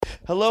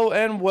Hello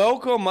and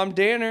welcome. I'm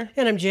Danner.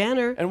 And I'm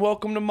Janner. And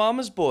welcome to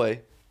Mama's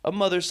Boy, a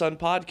mother-son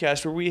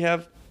podcast where we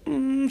have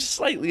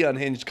slightly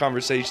unhinged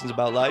conversations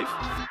about life.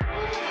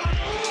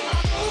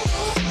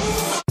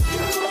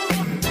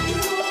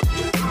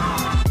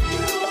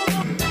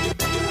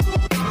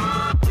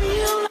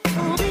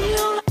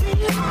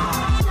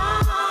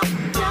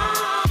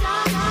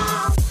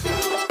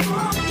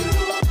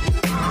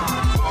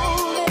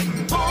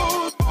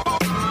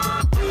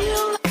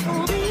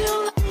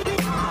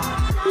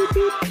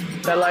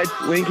 Headlights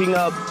linking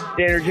up,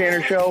 Danner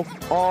Janner Show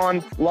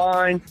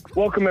online.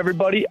 Welcome,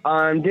 everybody.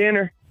 I'm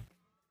Danner.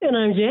 And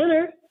I'm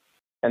Janner.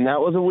 And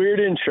that was a weird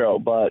intro,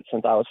 but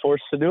since I was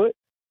forced to do it,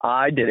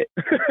 I did it.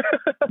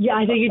 Yeah,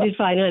 I think you did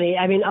fine, honey.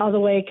 I mean, all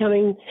the way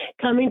coming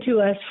to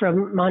us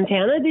from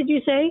Montana, did you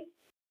say?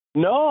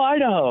 No,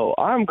 Idaho.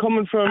 I'm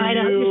coming from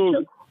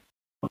Idaho.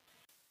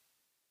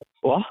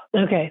 What?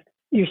 Okay.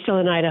 You're still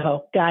in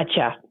Idaho.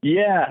 Gotcha.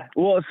 Yeah.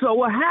 Well, so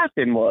what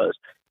happened was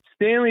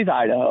Stanley's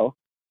Idaho.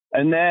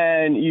 And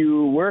then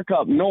you work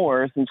up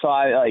north, and so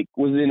I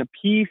was in a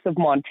piece of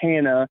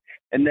Montana,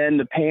 and then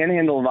the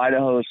panhandle of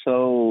Idaho is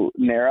so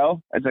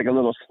narrow, it's like a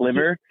little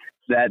sliver,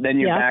 that then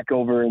you're back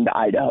over into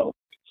Idaho.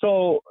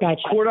 So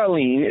gotcha. Coeur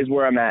d'Alene is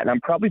where I'm at, and I'm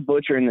probably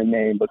butchering the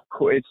name, but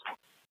it's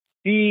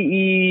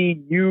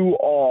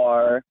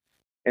C-E-U-R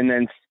and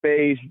then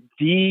space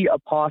D''A-L-E-N-E.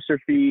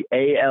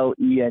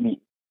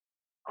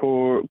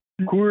 Coeur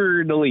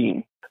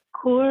d'Alene.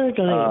 Coeur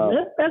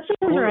d'Alene. That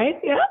sounds right,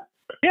 yeah.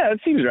 Yeah, that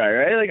seems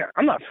right? Like,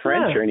 I'm not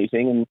French or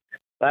anything, and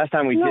last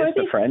time we dissed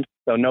the French,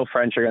 so no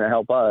French are going to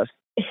help us.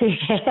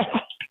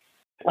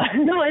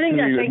 No, I think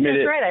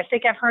that's right. I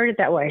think I've heard it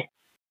that way.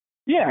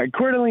 Yeah,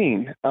 Coeur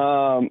d'Alene.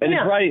 And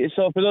it's right.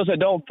 So for those that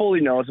don't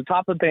fully know, it's the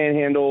top of the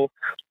panhandle,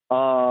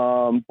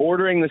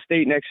 bordering the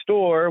state next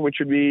door, which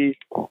would be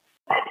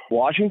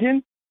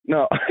Washington?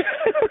 No.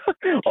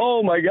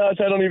 Oh, my gosh,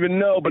 I don't even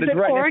know, but it's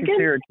right Oregon? next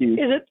to Syracuse.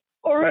 Is it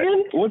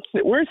Oregon?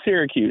 Where's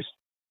Syracuse?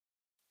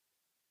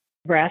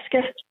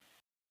 Nebraska?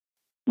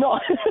 No.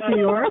 New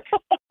York?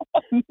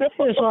 No.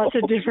 There's lots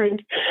of different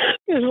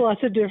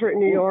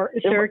New York,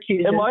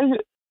 Syracuse. Am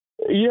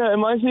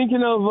I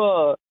thinking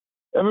of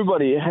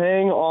everybody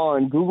hang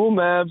on. Google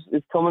Maps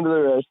is coming to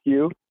the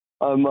rescue.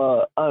 I'm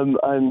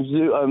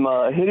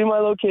hitting my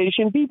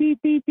location. Beep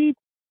beep beep beep.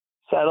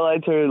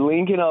 Satellites are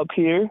linking up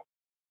here.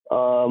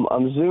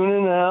 I'm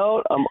zooming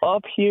out. I'm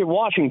up here,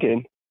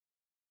 Washington.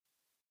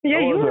 Yeah,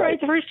 you were right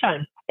the first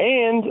time.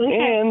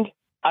 And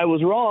I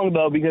was wrong,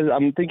 though, because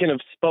I'm thinking of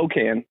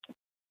Spokane.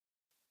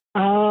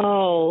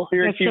 Oh,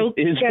 Syracuse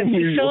that's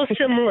so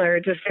similar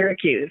to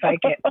Syracuse. I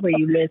get where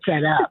you mix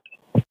that up.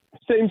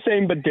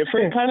 Same, but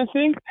different kind of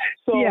thing.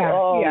 So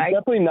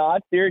definitely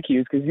not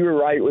Syracuse, because you were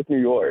right with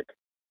New York.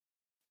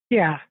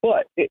 Yeah.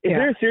 What? Is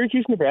there a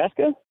Syracuse,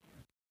 Nebraska?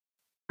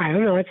 I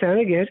don't know. It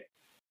sounded good.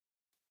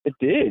 It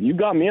did. You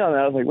got me on that.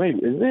 I was like, wait,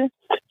 is it?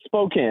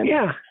 Spokane.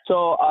 Yeah.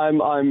 So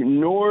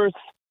I'm north.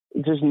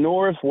 Just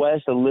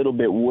northwest a little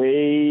bit,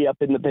 way up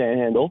in the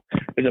panhandle.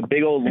 There's a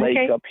big old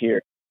lake up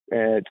here.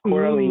 It's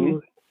Coeur d'Alene.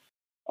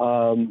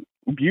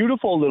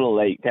 Beautiful little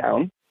lake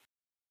town.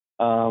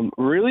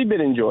 Really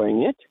been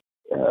enjoying it.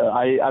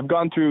 I've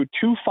gone through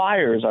 2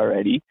 fires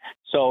already.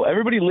 So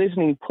everybody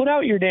listening, put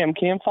out your damn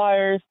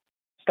campfires.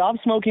 Stop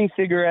smoking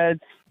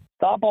cigarettes.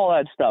 Stop all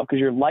that stuff, because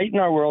you're lighting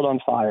our world on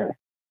fire.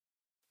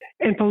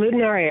 And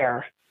polluting our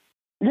air.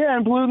 Yeah,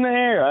 and polluting the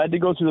air. I had to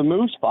go through the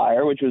Moose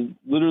Fire, which was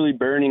literally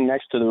burning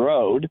next to the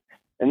road.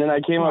 And then I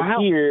came up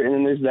here, and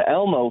then there's the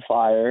Elmo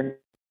Fire,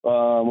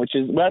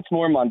 that's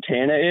more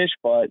Montana-ish,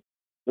 but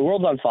the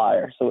world's on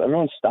fire, so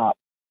everyone stop.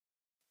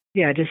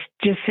 Yeah, just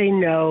say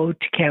no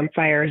to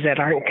campfires that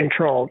aren't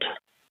controlled.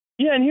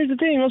 Yeah, and here's the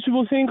thing. Most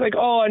people think,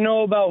 I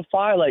know about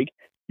fire.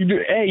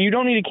 You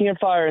don't need a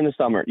campfire in the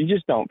summer. You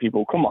just don't,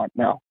 people. Come on,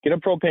 now. Get a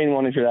propane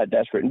one if you're that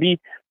desperate. And B,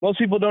 most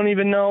people don't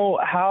even know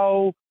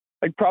how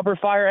proper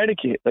fire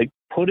etiquette,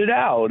 put it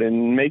out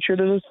and make sure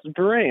there's a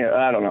spring.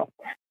 I don't know.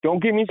 Don't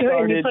get me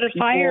started. You put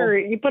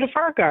a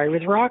fire guard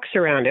with rocks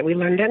around it. We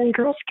learned that in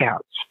Girl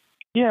Scouts.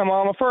 Yeah,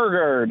 Mom, a fur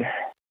guard.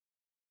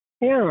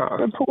 Yeah.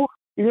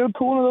 You gotta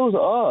pull one of those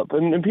up.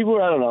 And people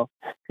are, I don't know.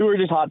 People are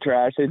just hot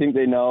trash. They think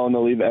they know, and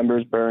they'll leave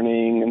embers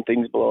burning and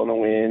things blow in the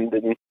wind.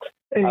 And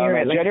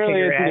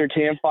generally it's either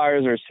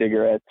campfires or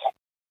cigarettes.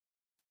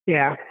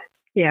 Yeah.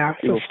 Yeah.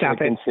 So stop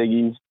it.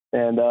 Ciggies.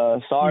 And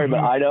sorry, but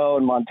Idaho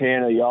and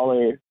Montana, y'all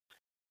are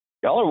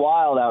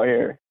wild out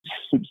here.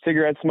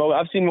 Cigarette smoke.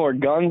 I've seen more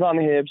guns on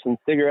the hips and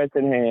cigarettes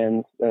in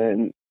hands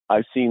than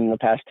I've seen in the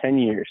past 10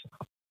 years.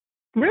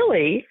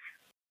 Really?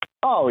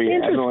 Oh yeah,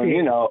 everyone.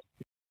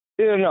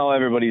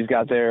 Everybody's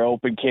got their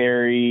open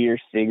carry or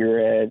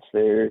cigarettes.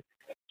 They're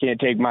can't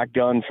take my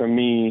gun from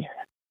me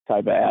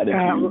type of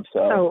attitude.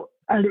 So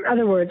in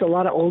other words, a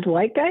lot of old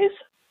white guys.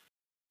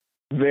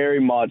 Very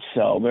much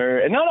so.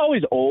 And not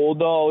always old,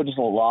 though, just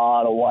a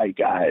lot of white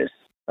guys.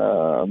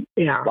 A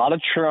lot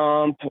of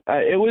Trump.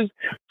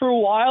 For a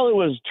while, it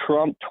was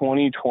Trump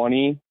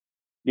 2020.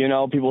 You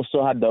know, people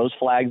still had those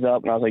flags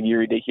up, and I was like, you're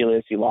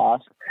ridiculous, you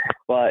lost.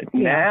 But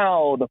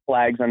now the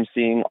flags I'm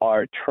seeing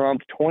are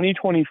Trump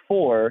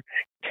 2024,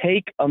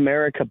 take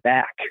America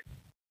back.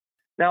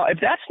 Now, if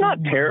that's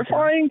not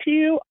terrifying to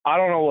you, I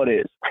don't know what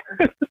is.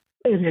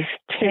 It is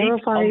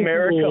terrifying. Take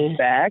America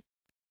back.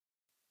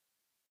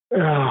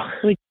 Oh,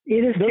 like,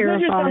 it is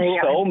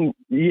terrifying.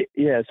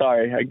 Yeah,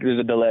 sorry, there's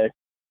a delay.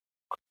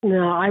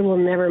 No, I will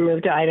never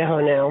move to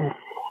Idaho now.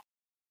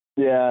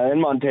 Yeah, and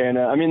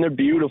Montana. I mean, they're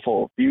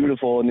beautiful,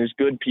 and there's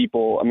good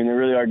people. I mean, there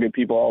really are good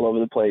people all over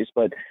the place.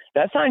 But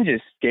that sign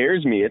just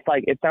scares me. It's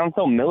like, it sounds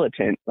so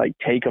militant, like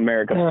take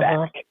America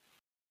back.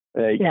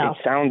 Like, it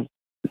sounds,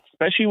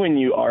 especially when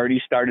you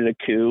already started a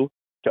coup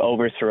to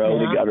overthrow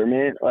the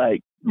government,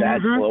 like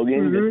that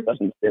slogan just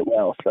doesn't sit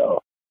well.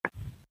 So.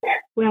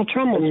 Well,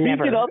 Trump will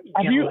never.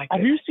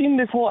 Have you seen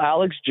this whole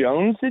Alex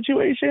Jones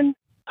situation?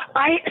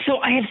 I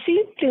have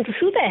seen things.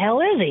 Who the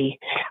hell is he?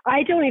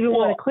 I don't even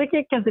want to click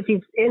it because if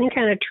he's any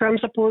kind of Trump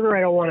supporter,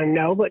 I don't want to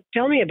know. But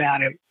tell me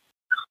about him.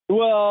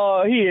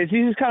 Well, he is.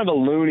 He's just kind of a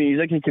loony. He's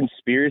like a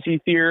conspiracy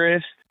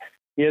theorist.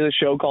 He has a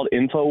show called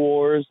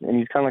InfoWars, and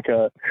he's kind of like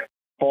a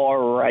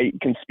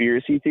far-right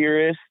conspiracy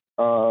theorist.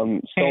 So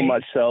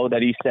much so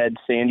that he said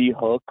Sandy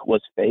Hook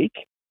was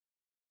fake.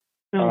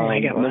 Oh my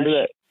gosh. Remember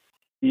that?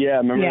 Yeah,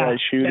 remember that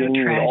shooting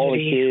with all the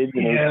kids,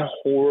 and it was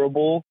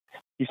horrible.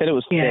 He said it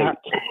was fake.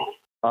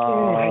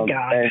 Oh my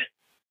gosh.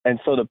 And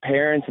so the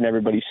parents and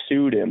everybody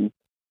sued him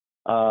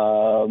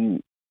for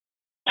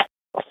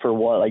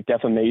what, like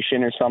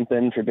defamation or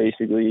something, for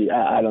basically,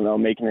 I don't know,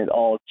 making it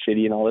all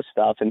shitty and all this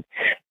stuff. And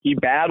he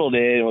battled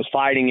it and was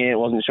fighting it,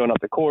 wasn't showing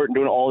up to court and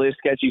doing all this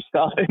sketchy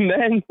stuff.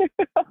 And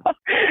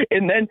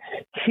then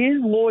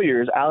his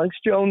lawyers, Alex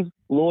Jones'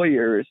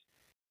 lawyers,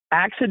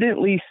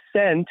 accidentally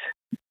sent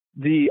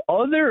the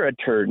other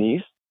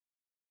attorneys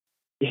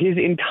his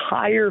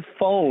entire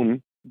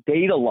phone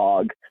data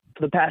log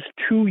for the past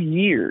 2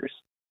 years.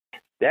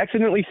 They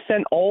accidentally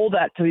sent all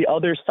that to the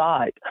other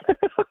side.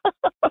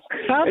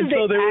 How did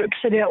they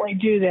accidentally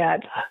do that?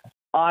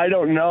 I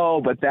don't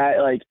know, but that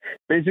like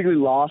basically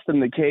lost them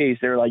the case.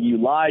 They were like, you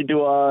lied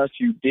to us.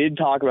 You did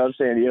talk about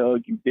Sandy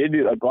Hook. You did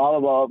do like blah, blah,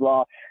 blah,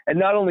 blah. And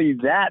not only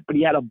that, but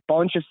he had a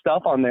bunch of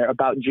stuff on there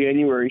about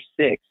January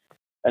 6th.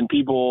 And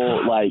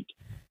people like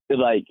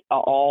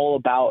all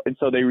about, and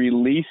so they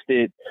released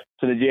it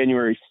to the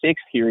January 6th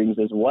hearings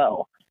as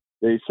well.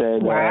 They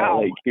said,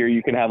 like, here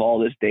you can have all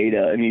this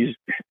data, and he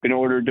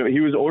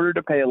was ordered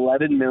to pay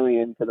 $11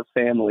 million to the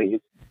families,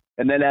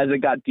 and then as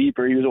it got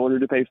deeper, he was ordered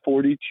to pay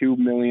 $42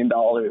 million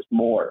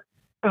more.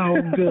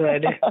 Oh,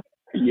 good.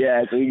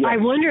 Yeah. So I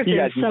wonder if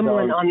there's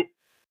someone on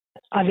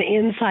the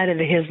inside of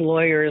his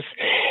lawyers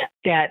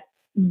that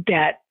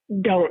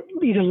don't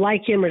either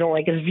like him or don't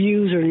like his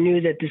views or knew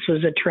that this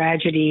was a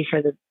tragedy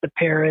for the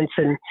parents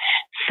and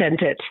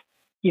sent it,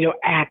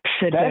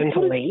 accidentally. That's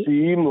what it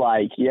seemed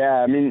like,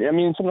 yeah. I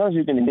mean, sometimes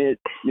you can hit,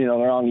 the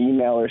wrong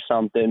email or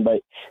something,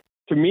 but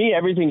to me,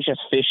 everything's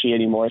just fishy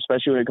anymore,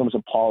 especially when it comes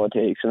to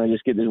politics. And I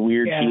just get this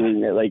weird feeling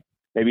that, like,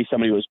 maybe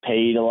somebody was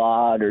paid a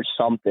lot or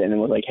something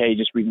and was like, hey,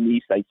 just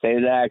release, like, say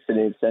it's an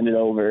accident, send it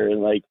over,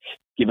 and, like,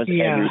 give us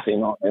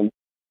everything on him.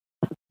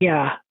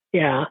 Yeah.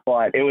 Yeah.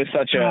 But it was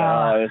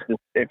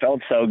it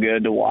felt so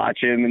good to watch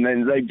him. And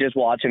then like just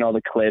watching all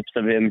the clips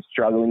of him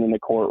struggling in the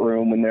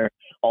courtroom and there are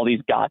all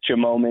these gotcha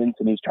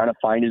moments and he's trying to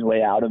find his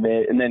way out of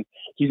it. And then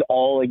he's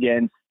all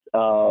against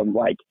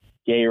like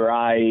gay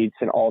rights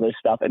and all this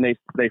stuff. And they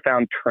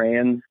found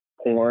trans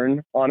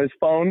porn on his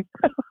phone.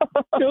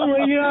 Oh my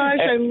gosh,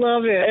 I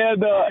love it.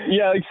 And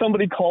like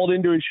somebody called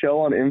into his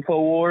show on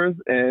InfoWars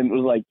and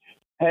was like,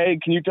 hey,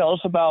 can you tell us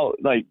about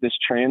like this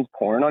trans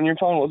porn on your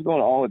phone? What's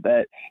going on with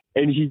that?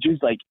 And he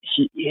just like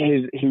he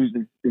was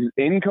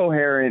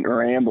incoherent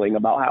rambling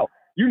about how,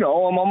 I'm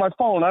on my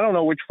phone. I don't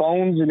know which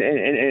phones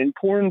and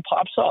porn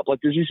pops up. Like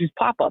there's just these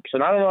pop-ups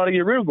and I don't know how to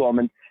get rid of them.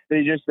 And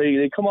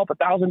they come up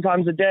 1,000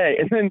 times a day.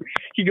 And then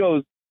he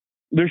goes,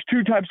 there's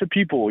two types of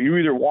people. You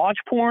either watch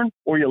porn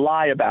or you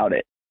lie about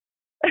it.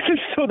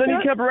 So then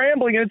he kept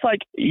rambling and it's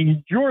like,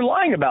 you're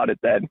lying about it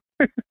then.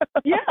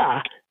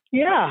 Yeah.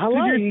 Yeah,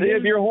 hello.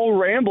 If your whole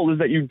ramble is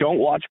that you don't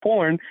watch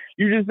porn,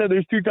 you just said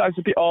there's two types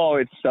of people. Oh,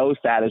 it's so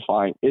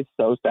satisfying. It's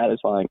so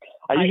satisfying.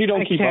 I usually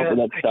don't keep up with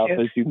that stuff,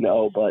 as you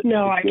know, but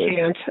no, I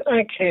can't.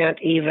 I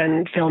can't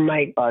even fill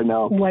my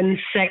 1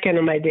 second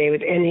of my day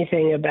with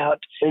anything about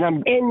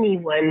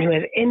anyone who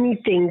has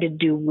anything to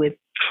do with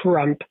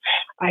Trump.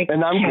 I'm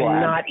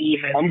glad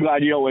you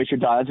don't waste your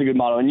time. That's a good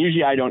motto. And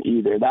usually I don't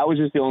either. That was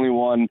just the only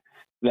one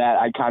that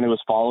I kind of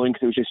was following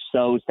because it was just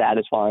so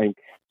satisfying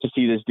to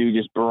see this dude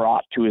just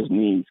brought to his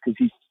knees because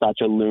he's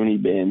such a loony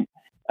bin.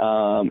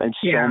 And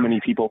so many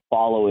people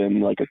follow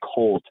him like a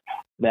cult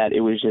that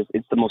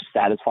it's the most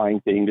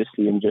satisfying thing to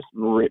see him just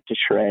ripped to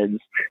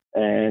shreds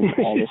and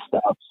all this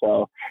stuff.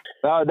 So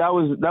that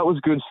was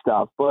good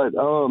stuff. But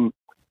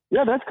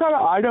that's kind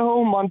of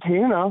Idaho,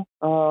 Montana.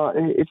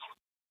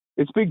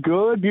 It's been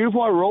good,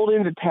 beautiful. I rolled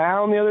into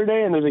town the other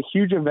day and there's a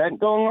huge event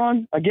going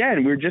on.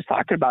 Again, we were just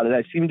talking about it.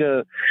 I seem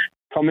to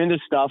come into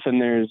stuff and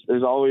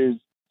there's always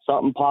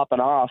something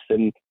popping off,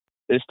 and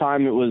This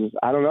time it was,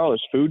 I don't know,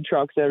 there's food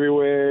trucks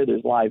everywhere.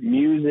 There's live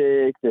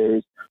music.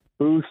 There's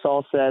booths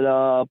all set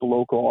up,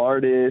 local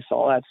artists,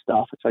 all that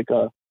stuff. It's like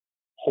a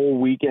whole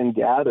weekend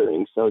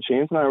gathering. So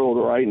Chance and I rolled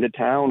right into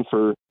town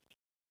for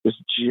this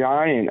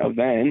giant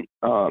event.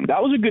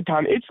 That was a good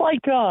time. It's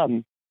like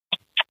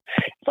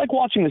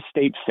watching the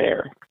state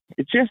fair.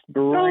 It just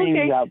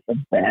brings out the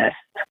best.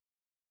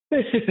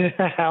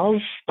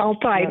 all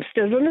types,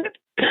 doesn't it?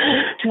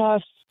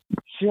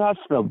 Just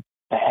the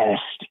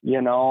best,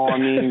 you know. I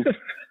mean,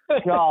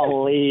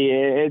 golly,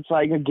 it's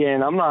like,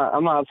 again, I'm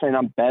not saying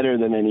I'm better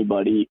than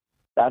anybody.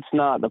 That's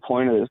not the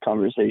point of this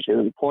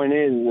conversation. The point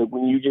is that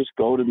when you just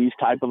go to these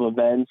type of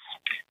events,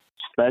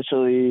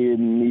 especially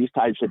in these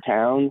types of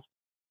towns,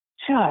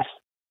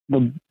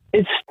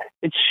 it's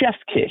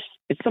chef's kiss.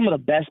 It's some of the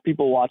best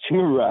people watching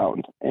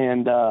around,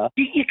 and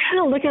you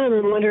kind of look at them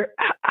and wonder,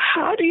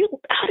 how do you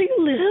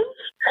live?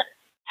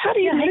 How do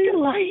you make a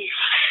life?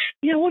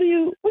 Yeah, what do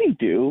you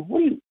do? What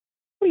do you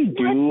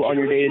do on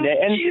your day to day?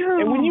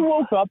 And when you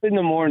woke up in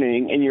the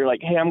morning and you're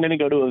like, hey, I'm going to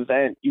go to an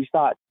event, you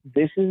thought,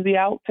 this is the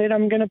outfit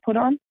I'm going to put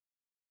on?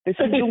 This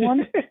is the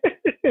one?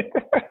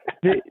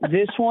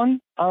 This one?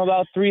 I'm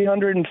about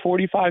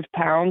 345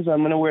 pounds. I'm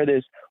going to wear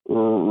this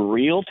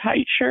real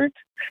tight shirt.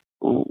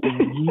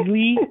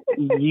 Really,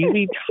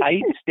 really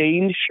tight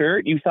stained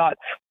shirt. You thought,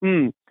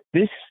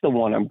 this is the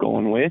one I'm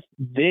going with.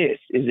 This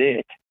is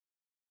it.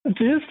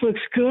 This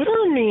looks good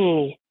on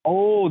me.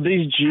 Oh,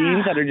 these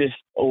jeans that are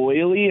just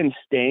oily and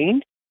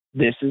stained.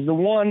 This is the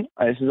one.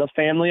 This is a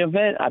family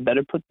event. I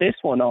better put this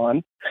one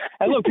on.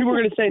 And look, people are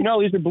going to say,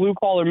 no, these are blue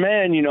collar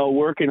men,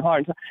 working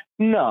hard.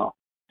 No,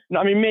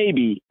 I mean,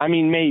 maybe,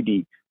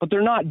 but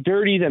they're not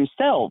dirty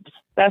themselves.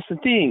 That's the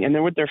thing. And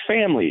they're with their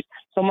families.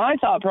 So my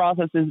thought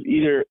process is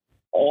either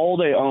all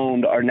they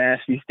owned are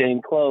nasty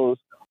stained clothes,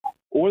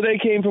 or they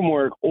came from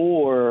work,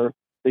 or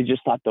they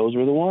just thought those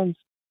were the ones.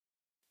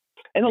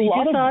 And a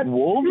lot of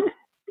wolves.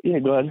 Yeah,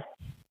 go ahead.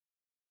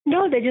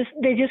 No, they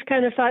just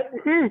kind of thought,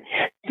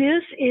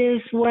 this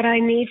is what I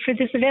need for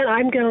this event.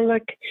 I'm going to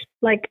look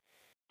like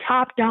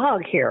top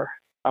dog here.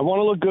 I want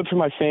to look good for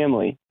my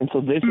family, and so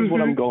this is what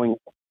I'm going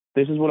with.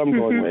 This is what I'm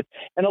going with.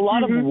 And a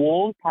lot of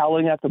wolves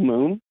howling at the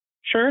moon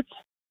shirts.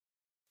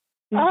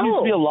 There used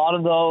to be a lot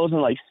of those,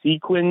 and like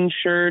sequin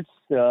shirts,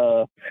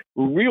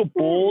 real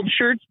bold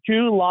shirts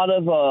too. A lot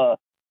of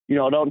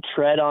don't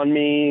tread on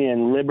me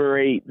and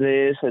liberate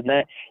this and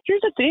that.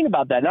 Here's the thing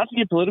about that, not to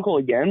get political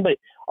again, but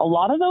a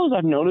lot of those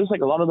I've noticed,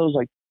 like a lot of those,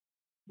 like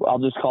I'll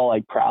just call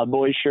like Proud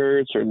Boy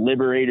shirts or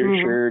Liberator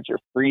shirts or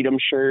Freedom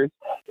shirts,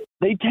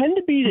 they tend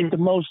to be the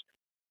most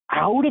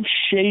out of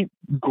shape,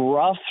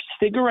 gruff,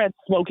 cigarette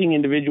smoking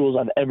individuals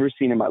I've ever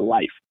seen in my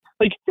life.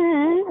 Like, how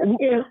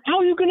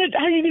are you gonna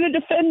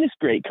defend this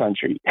great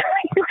country?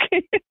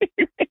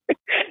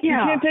 You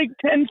can't take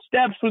 10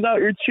 steps without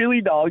your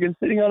chili dog and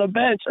sitting on a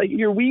bench. Like,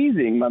 you're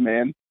wheezing, my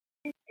man.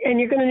 And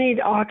you're going to need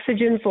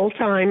oxygen full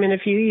time in a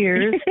few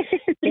years.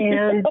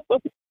 And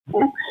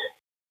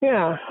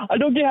I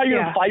don't get how you're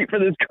gonna fight for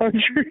this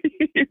country.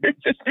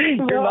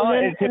 You're not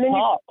at the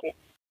top.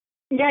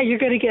 Yeah, you're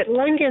going to get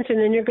lung cancer,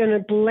 and then you're going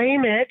to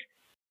blame it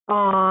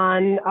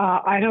on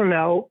I don't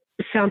know,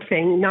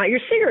 something, not your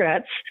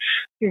cigarettes.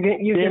 You're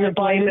going to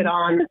blame it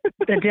on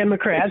the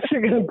Democrats.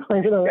 You're going to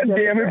blame it on the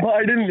Damn it,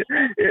 Biden.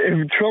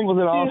 If Trump was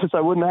in office,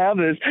 I wouldn't have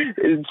this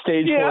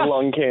stage 4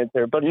 lung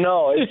cancer. But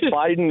no, it's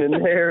Biden and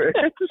Harris.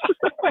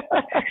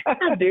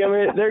 Damn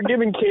it. They're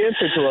giving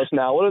cancer to us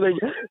now. What are they?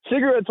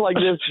 Cigarettes like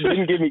this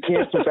didn't give me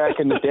cancer back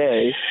in the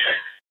day.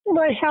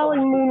 My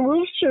Howling Moon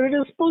Wolf shirt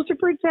is supposed to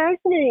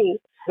protect me.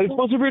 It's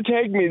supposed to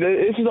protect me.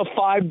 This is a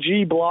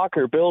 5G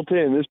blocker built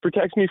in. This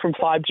protects me from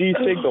 5G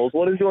signals.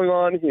 What is going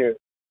on here?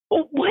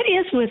 Well, what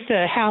is with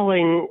the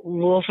howling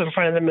wolf in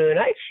front of the moon?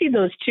 I see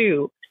those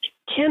too.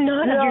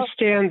 Cannot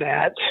understand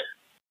that.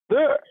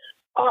 They're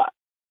God,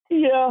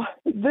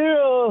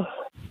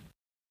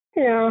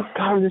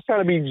 I'm just trying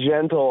to be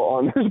gentle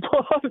on this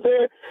part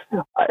there.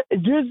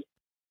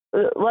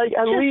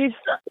 At least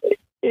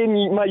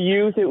in my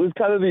youth, it was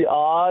kind of the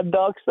odd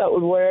ducks that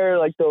would wear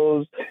like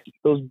those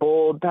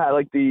bold,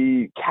 like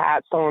the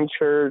cats on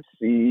shirts,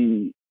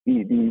 the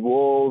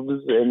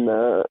wolves, and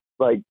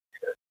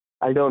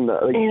I don't know,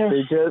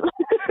 they just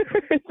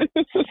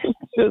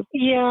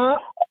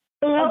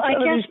Well, I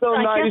guess so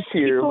nice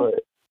here,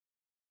 but.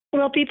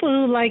 Well, people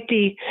who like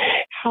the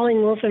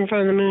Howling Wolf in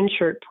front of the moon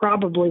shirt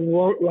probably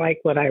won't like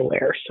what I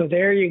wear. So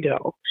there you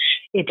go.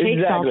 It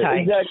takes all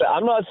types. Exactly.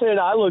 I'm not saying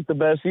I look the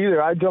best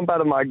either. I jump out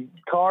of my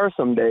car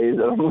some days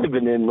that I'm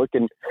living in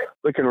looking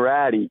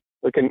ratty.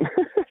 They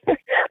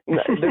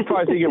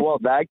probably thinking, well,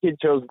 that kid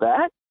chose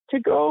that to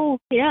go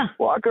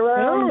walk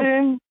around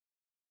in.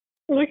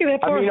 Look at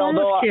that poor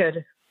homeless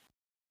kid.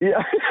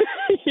 Yeah.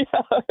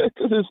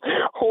 This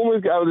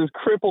homeless guy with his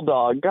cripple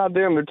dog. God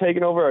damn, they're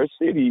taking over our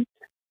city.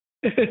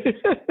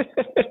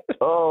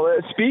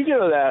 Speaking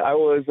of that, I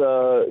was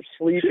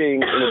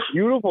sleeping in a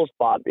beautiful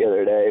spot the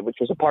other day, which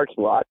was a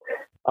parking lot.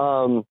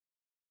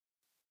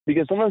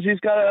 Because sometimes you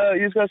just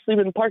gotta sleep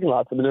in parking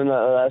lots. I've been doing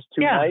that the last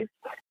 2 nights,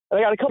 and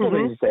I got a couple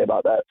things to say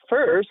about that.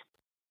 First,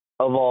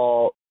 of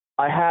all,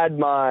 I had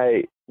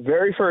my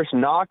very first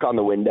knock on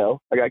the window.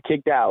 I got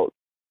kicked out.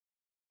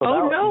 So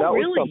that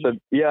really? Was something,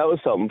 yeah, it was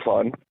something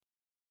fun.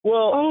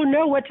 Well, oh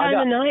no, what time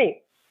of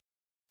night?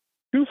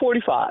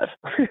 2:45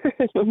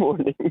 in the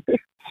morning.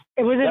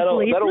 It was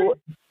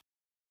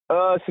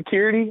policeman?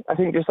 Security. I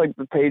think just like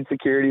the paid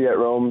security that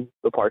roam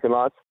the parking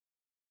lots.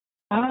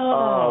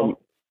 Oh.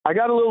 I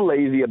got a little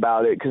lazy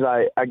about it because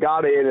I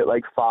got in at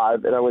like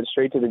 5 and I went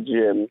straight to the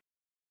gym.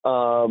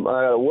 I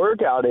got a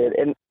workout in,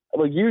 and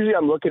like usually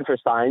I'm looking for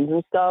signs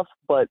and stuff,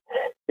 but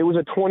it was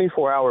a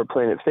 24-hour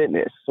Planet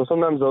Fitness. So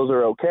sometimes those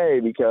are okay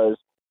because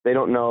they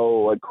don't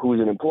know like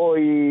who's an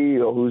employee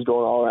or who's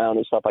going all around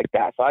and stuff like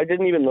that. So I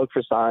didn't even look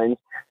for signs.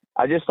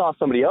 I just saw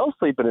somebody else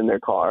sleeping in their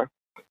car.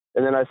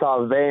 And then I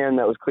saw a van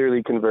that was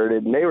clearly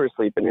converted and they were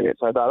sleeping in it.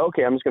 So I thought,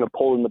 okay, I'm just going to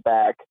pull in the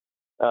back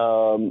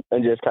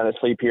and just kind of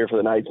sleep here for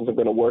the night since I'm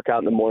going to work out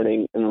in the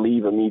morning and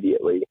leave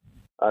immediately.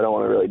 I don't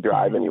want to really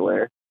drive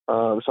anywhere.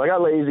 So I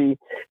got lazy,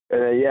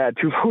 and then,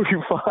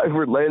 2:45,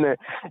 we're laying there.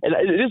 And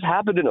it just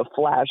happened in a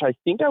flash. I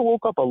think I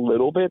woke up a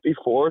little bit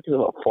before because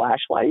of a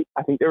flashlight.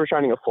 I think they were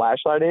shining a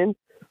flashlight in,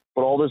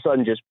 but all of a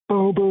sudden just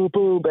boom, boom,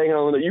 boom, banging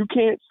on the window. You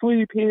can't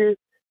sleep here.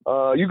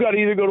 You got to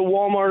either go to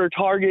Walmart or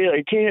Target.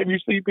 I can't have you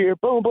sleep here.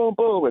 Boom, boom,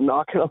 boom, and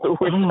knocking on the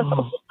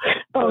window.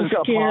 Oh,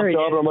 scary.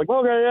 Popped up, and I'm like,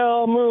 okay, yeah,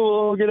 I'll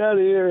move. I'll get out of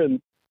here.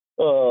 And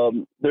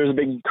there's a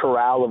big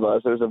corral of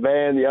us. There's a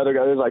van. The other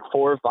guy, there's like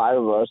 4 or 5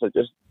 of us that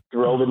just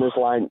drove in this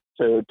line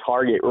to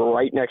Target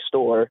right next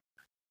door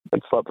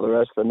and slept for the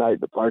rest of the night in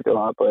the parking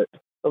lot. But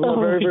that was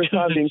my very first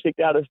time being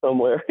kicked out of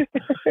somewhere.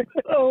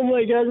 Oh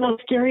my God,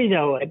 that's scary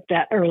though. At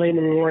that early in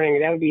the morning,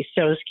 that would be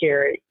so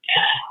scary.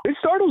 It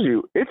startles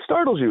you. It's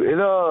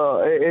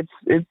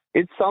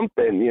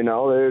something, you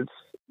know. It's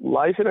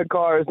life in a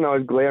car is not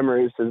as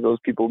glamorous as those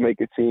people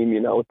make it seem, you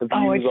know. With the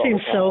views. Oh, it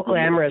seems so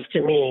glamorous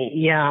to me.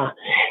 Yeah,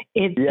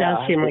 it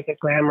does seem like a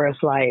glamorous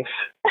life.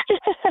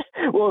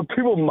 Well,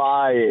 people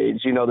my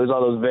age, you know, there's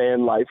all those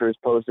van lifers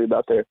posting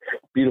about their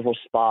beautiful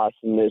spots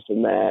and this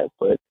and that.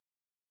 But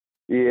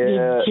yeah,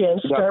 did Jim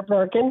start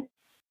barking?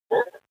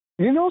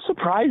 You know,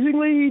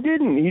 surprisingly, he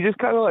didn't. He just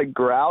kind of like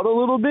growled a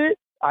little bit.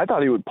 I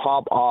thought he would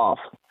pop off,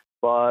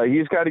 but he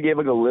just kind of gave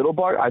like a little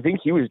bark. I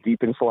think he was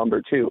deep in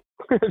slumber too.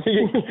 I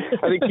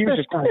think he was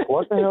just like,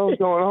 "What the hell is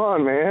going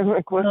on, man?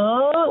 Like, what?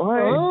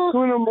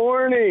 2 in the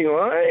morning?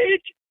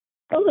 What?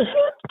 Oh,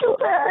 go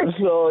back."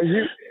 So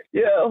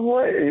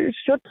what?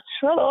 Shut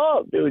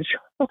up, dude.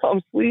 Shut up.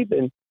 I'm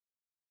sleeping.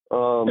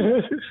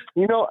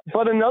 You know,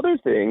 but another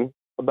thing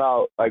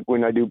about like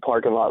when I do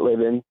parking lot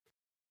living,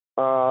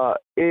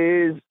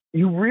 is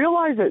you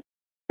realize that,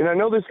 and I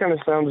know this kind of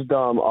sounds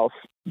dumb off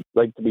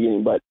like the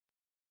beginning, but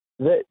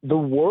that the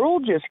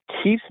world just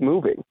keeps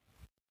moving.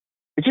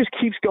 It just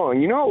keeps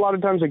going. You know, a lot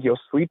of times like you'll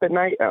sleep at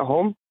night at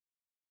home,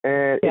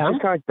 and it's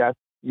just kind of like that.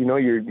 You know,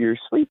 you're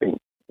sleeping.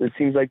 It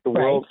seems like the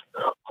world.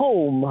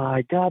 Oh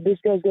my God, this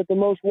guy's got the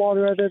most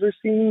water I've ever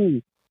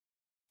seen.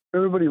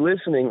 Everybody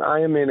listening,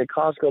 I am in a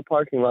Costco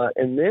parking lot,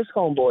 and this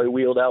homeboy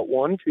wheeled out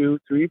 1, 2,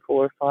 3,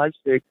 4, 5,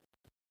 6,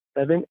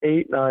 7,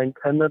 8, 9,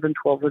 10, 11,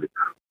 12,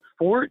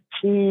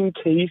 14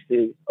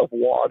 cases of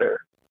water.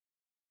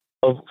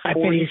 Of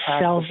 40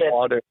 packs of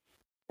water.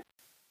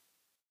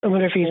 I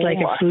wonder if he's like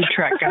a food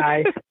truck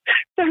guy.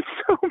 That's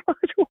so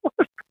much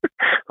water.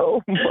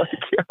 Oh my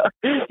God.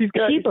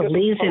 He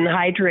believes in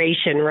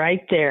hydration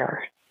right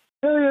there.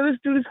 Oh yeah, this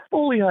dude is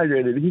fully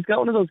hydrated. He's got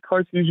one of those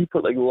carts you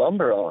put like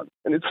lumber on,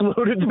 and it's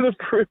loaded to the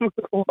brim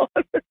with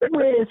water.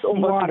 With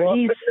water.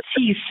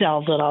 He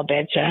sells it, I'll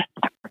betcha.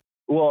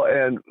 Well,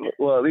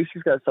 at least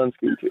he's got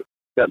sunscreen too.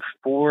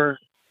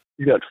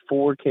 He's got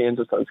 4 cans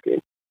of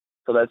sunscreen,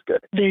 so that's good.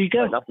 There you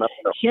go. Enough.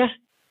 Yeah,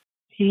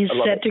 he's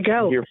set to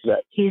go.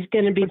 He's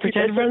going to be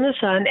protected from the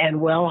sun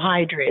and well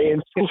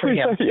hydrated. Good for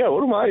him. Yeah,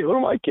 what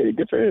am I kidding?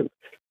 Good for him.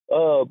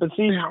 But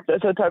see,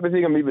 that's the type of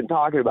thing I'm even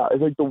talking about.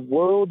 It's like the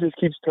world just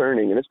keeps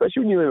turning, and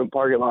especially when you live in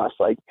parking lots,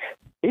 like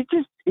it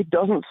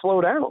doesn't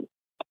slow down.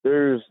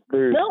 There's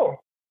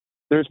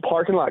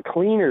parking lot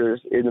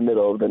cleaners in the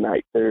middle of the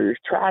night. There's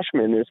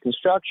trashmen. There's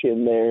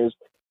construction.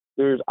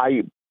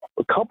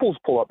 Couples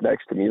pull up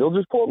next to me. They'll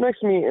just pull up next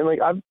to me, and like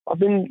I've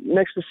been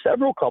next to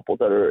several couples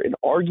that are in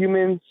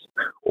arguments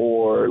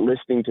or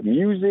listening to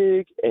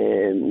music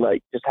and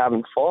like just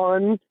having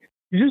fun.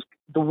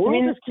 The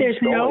world just keeps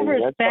going.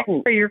 There's no respect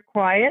for your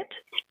quiet?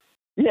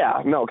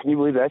 Yeah, no. Can you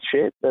believe that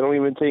shit? They don't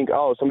even think,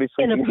 oh, somebody's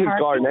sleeping in his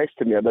car next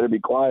to me. I better be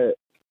quiet.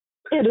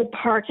 In a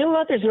parking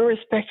lot, there's no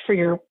respect for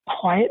your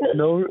quietness?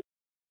 No,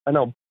 I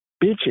know.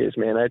 Bitches,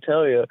 man, I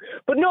tell you.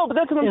 But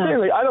that's what I'm saying.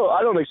 Like, I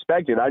don't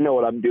expect it. I know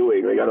what I'm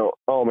doing. Like, I don't,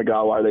 oh my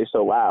God, why are they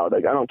so loud?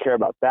 Like, I don't care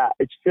about that.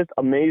 It's just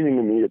amazing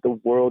to me that the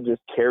world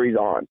just carries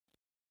on.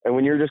 And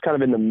when you're just kind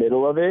of in the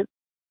middle of it,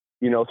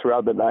 you know,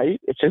 throughout the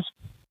night, it's just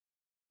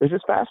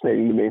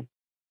fascinating to me.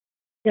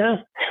 Yeah.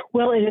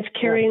 Well, and it's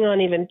carrying on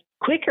even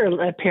quicker,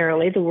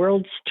 apparently. The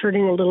world's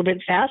turning a little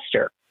bit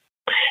faster.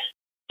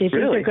 They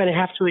think they're going to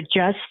have to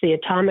adjust the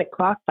atomic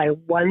clock by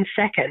 1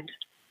 second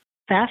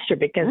faster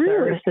because the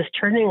Earth is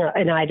turning,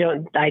 and I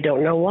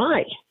don't know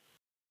why.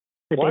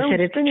 But they said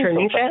it's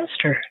turning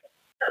faster.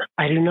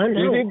 I do not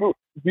know.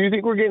 Do you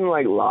think we're getting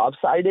like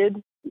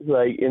lopsided?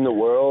 Like in the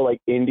world, like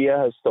India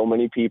has so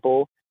many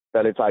people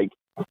that it's like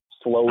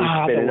slowly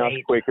spinning us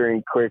quicker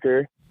and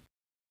quicker.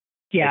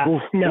 Yeah,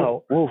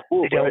 no,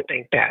 I don't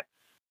think that.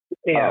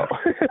 Yeah.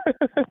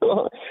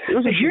 Oh.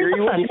 Here's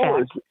a fun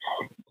fact.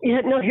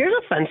 Yeah, no, here's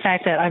a fun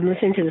fact that I'm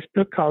listening to this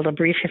book called A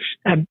Brief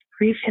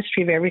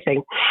History of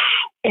Everything.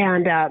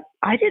 And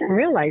I didn't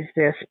realize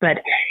this, but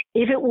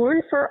if it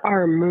weren't for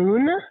our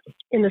moon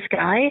in the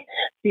sky,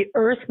 the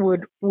Earth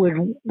would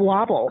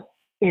wobble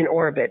in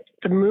orbit.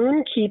 The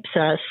moon keeps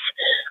us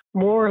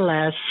more or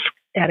less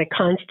at a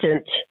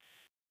constant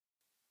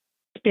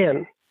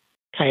spin.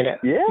 Kind of.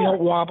 Yeah. You don't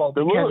wobble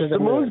because of the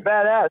moon. Moon's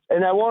badass.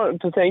 And I want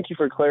to thank you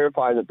for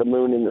clarifying that the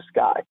moon in the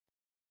sky.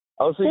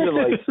 I was thinking of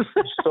like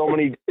so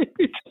many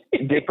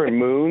different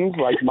moons,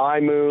 like my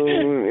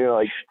moon, you know,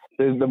 like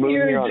there's the moon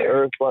here on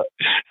Earth. But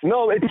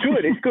no, it's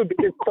good. It's good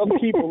because some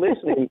people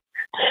listening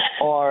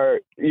are,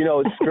 you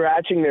know,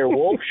 scratching their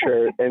wolf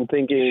shirt and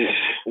thinking,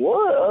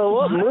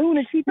 what moon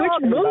is he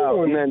talking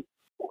about? And then,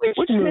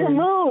 which moon?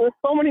 There's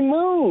so many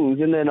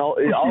moons. And then,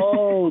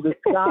 the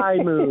sky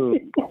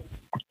moon.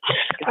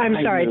 I'm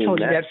sorry I told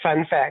you that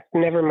fun fact.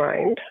 Never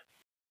mind.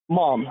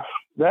 Mom,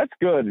 that's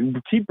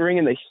good. Keep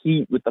bringing the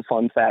heat with the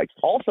fun facts.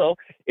 Also,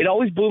 it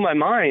always blew my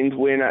mind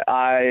when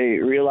I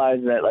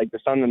realized that like the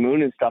sun and the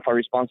moon and stuff are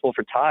responsible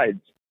for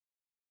tides.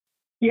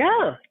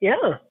 Yeah.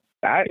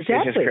 That's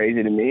just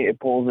crazy to me. It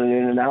pulls it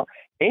in and out.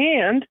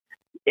 And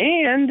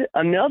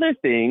another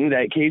thing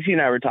that Casey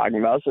and I were talking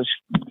about, so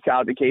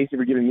shout out to Casey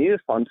for giving me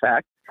this fun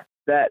fact,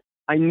 that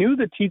I knew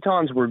the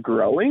Tetons were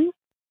growing.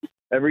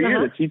 Every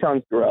year the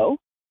Tetons grow.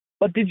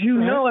 But did you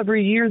know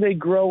every year they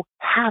grow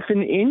half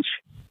an inch?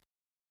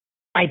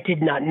 I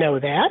did not know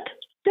that.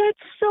 That's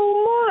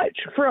so much.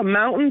 For a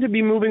mountain to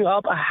be moving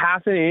up a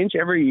half an inch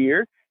every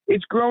year,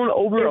 it's grown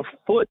over a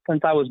foot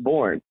since I was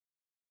born.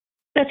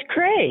 That's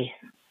cray.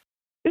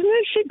 Isn't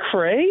that shit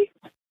cray?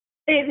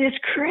 It is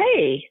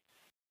cray.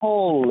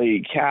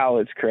 Holy cow,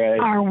 it's cray.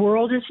 Our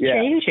world is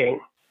changing.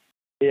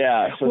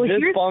 Yeah, so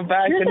this fun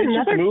fact, and it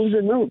just moves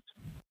and moves.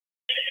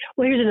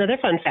 Well, here's another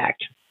fun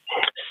fact.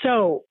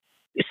 So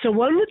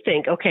one would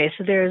think, okay,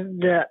 so there's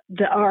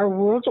our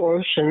world's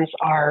oceans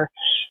are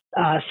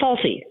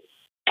salty.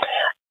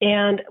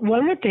 And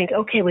one would think,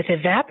 okay, with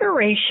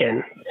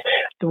evaporation,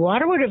 the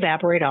water would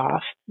evaporate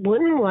off.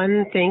 Wouldn't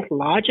one think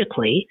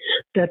logically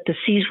that the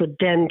seas would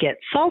then get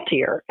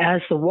saltier?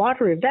 As the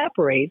water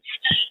evaporates,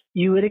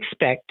 you would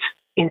expect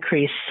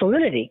increased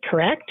salinity,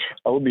 correct?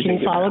 Can you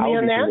follow me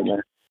on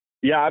that?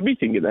 Yeah, I'd be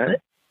thinking that.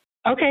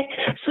 Okay,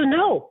 so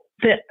no,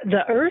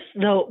 the Earth,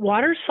 the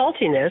water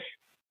saltiness,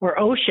 or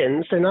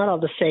oceans, they're not all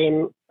the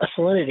same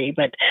salinity,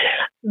 but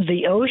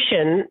the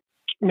ocean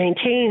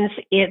maintains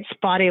its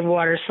body of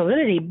water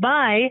salinity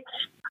by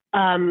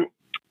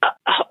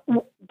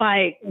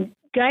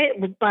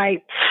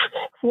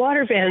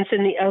water vents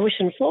in the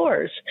ocean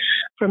floors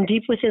from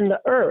deep within the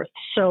Earth.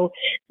 So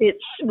it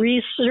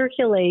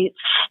recirculates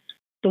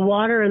the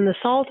water and the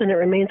salt, and it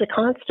remains a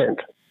constant.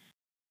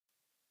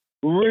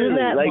 Really? Isn't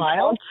that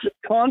wild?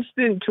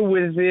 Constant to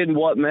within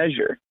what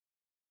measure?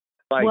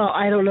 Like, well,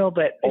 I don't know,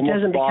 but it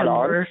doesn't become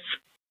worse.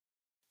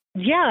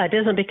 Yeah, it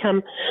doesn't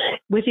become,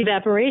 with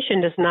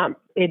evaporation,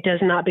 it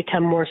does not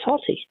become more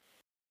salty.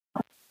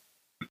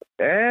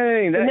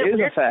 Dang, that is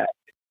a fact.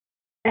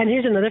 And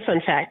here's another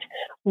fun fact.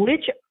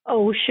 Which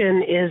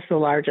ocean is the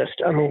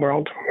largest in the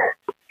world?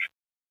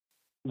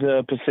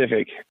 The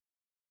Pacific.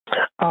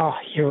 Oh,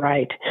 you're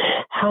right.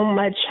 How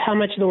much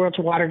of the world's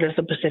water does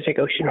the Pacific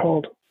Ocean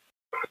hold?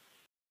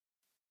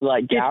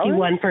 Like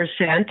 51%.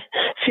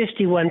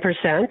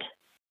 51%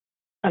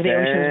 of the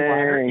ocean's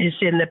water is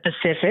in the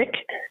Pacific.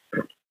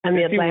 And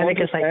the Atlantic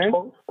is like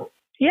 12.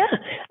 Yeah,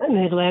 and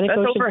the Atlantic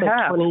Ocean is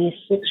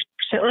like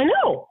 26%. I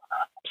know.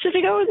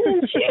 Pacific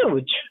Ocean is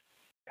huge.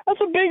 That's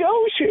a big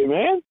ocean,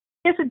 man.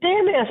 It's a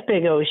damn-ass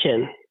big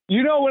ocean.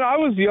 You know, when I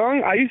was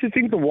young, I used to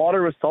think the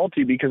water was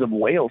salty because of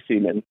whale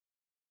semen.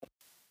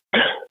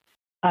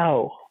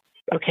 Oh,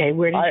 okay.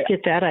 Where did you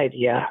get that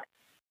idea?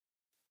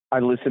 I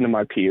listened to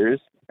my peers,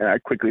 and I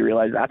quickly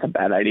realized that's a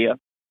bad idea.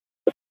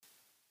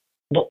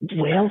 But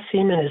whale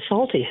semen is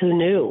salty. Who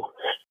knew?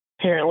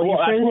 Apparently,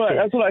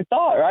 that's what I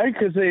thought, right?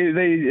 Because they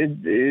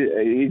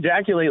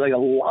ejaculate like a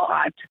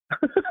lot.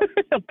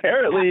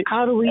 Apparently.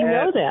 How do we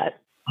know that?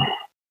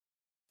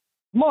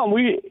 Mom,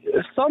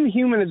 some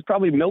human has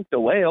probably milked a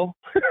whale.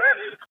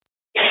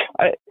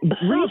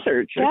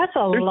 Research. That's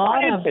a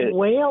lot of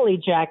whale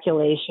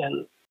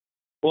ejaculation.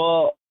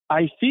 Well,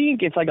 I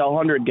think it's like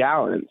 100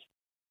 gallons.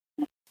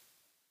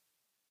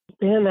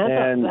 Man,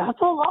 that's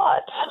a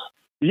lot.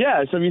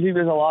 Yeah, so if you think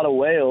there's a lot of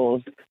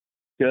whales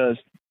just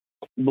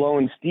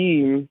blowing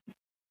steam,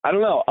 I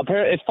don't know.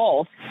 Apparently, it's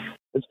false.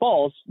 It's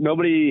false.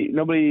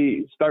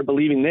 Nobody start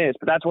believing this,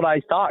 but that's what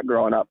I thought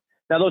growing up.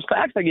 Now, those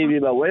facts I gave you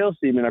about whale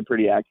semen are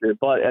pretty accurate,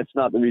 but that's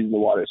not the reason the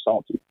water is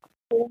salty.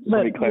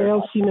 But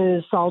whale semen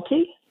is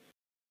salty?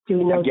 Do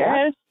we know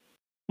that?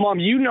 Mom,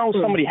 you know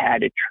somebody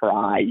had to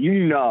try.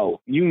 You know.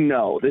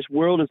 This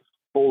world is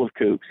full of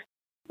kooks.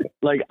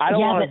 Like, I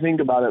don't want to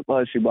think about it,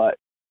 bless you, but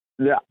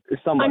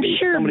somebody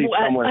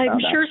somewhere. I'm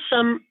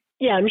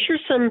sure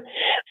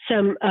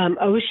some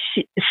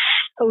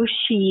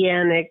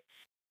oceanic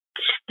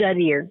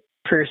studier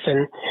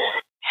person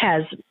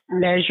has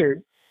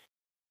measured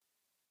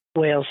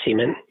whale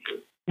semen.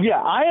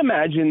 Yeah, I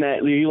imagine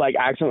that he like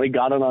accidentally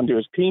got it onto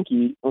his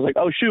pinky. I was like,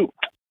 oh shoot,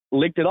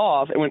 licked it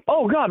off and went,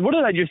 oh God, what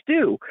did I just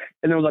do?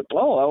 And it was like,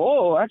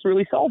 oh, that's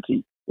really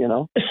salty, you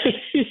know?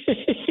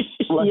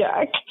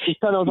 Yeah. He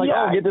kind of was like,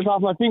 oh, get this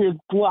off my fingers.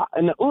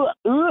 And what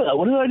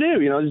did I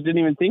do? You know, just didn't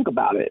even think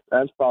about it.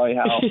 That's probably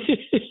how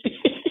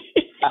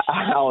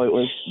how it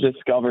was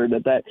discovered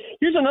that.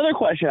 Here's another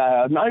question I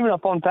have. Not even a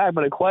fun fact,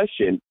 but a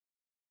question.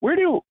 Where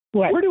do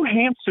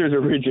hamsters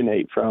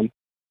originate from?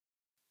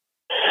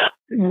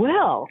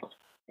 Well,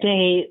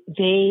 they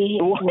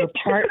were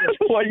part of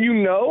what you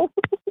know?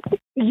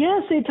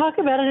 Yes, they talk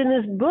about it in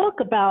this book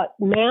about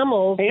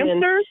mammals.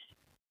 Hamsters?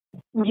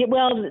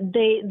 Well,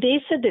 they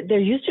said that there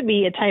used to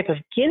be a type of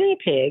guinea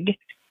pig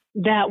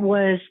that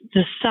was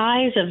the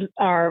size of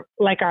our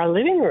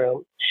living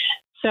room.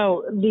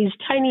 So these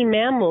tiny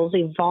mammals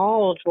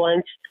evolved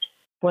once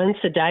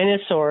the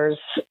dinosaurs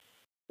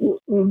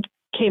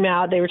came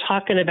out. They were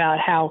talking about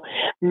how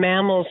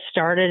mammals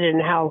started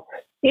and how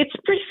it's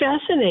pretty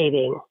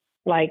fascinating.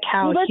 Like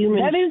how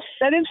humans.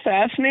 That is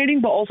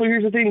fascinating, but also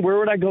here's the thing: where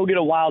would I go get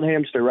a wild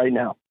hamster right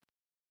now?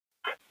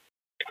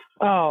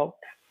 Oh,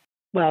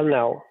 well,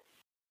 no.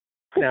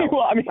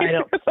 Well, I mean, I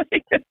don't.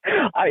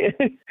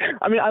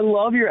 I mean, I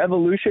love your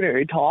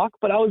evolutionary talk,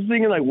 but I was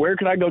thinking, like, where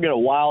could I go get a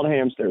wild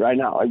hamster right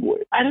now? Like,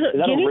 I don't know. Is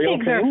that guinea a real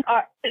pigs thing?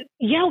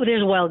 Yeah, well,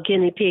 there's wild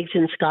guinea pigs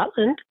in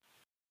Scotland.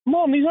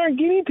 Mom, these aren't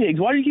guinea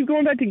pigs. Why do you keep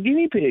going back to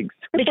guiney pigs?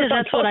 Because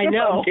that's what I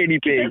know. Guinea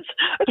pigs.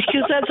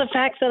 Because that's a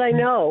fact that I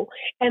know.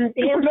 And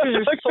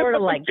hamsters are sort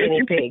of like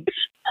guinea pigs.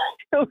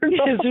 No, they're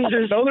not.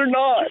 No, they're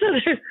not.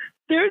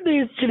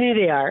 To me,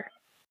 they are.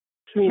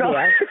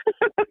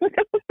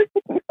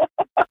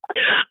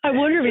 I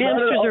wonder if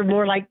hamsters are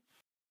more like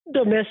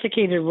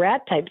domesticated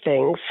rat type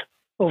things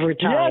over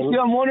time.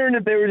 Yeah, I'm wondering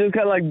if they were just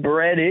kind of like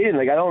bred in.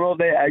 Like, I don't know if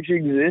they actually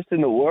exist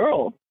in the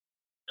world.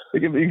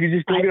 Like, if you could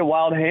just go get a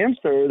wild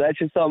hamster, that's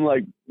just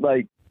something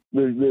like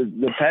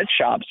the pet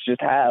shops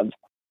just have.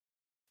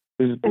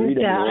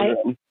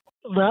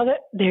 Well,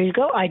 there you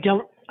go. I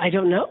don't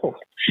know.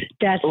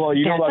 That's know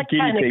about a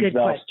kind of good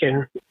though.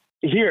 question.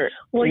 Here,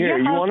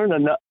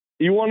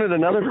 you wanted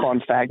another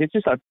fun fact. It's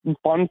just a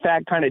fun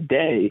fact kind of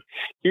day.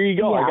 Here you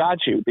go. Yeah. I got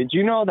you. Did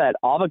you know that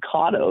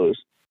avocados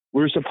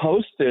were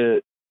supposed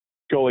to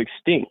go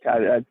extinct?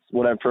 That's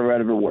what I've read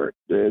of the word.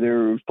 They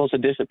were supposed to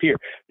disappear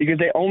because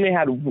they only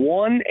had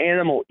one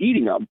animal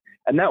eating them,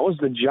 and that was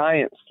the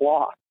giant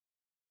sloth.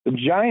 The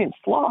giant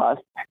sloth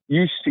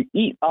used to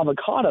eat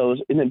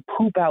avocados and then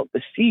poop out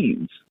the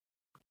seeds.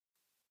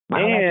 Wow,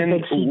 and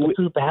that's a big seed to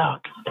poop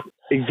out.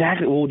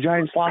 Exactly. Well,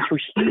 giant sloths were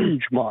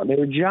huge, Mom. They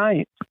were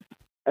giant.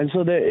 And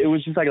so it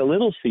was just like a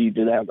little seed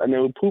to them, and they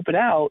would poop it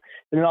out,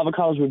 and then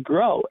avocados would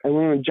grow. And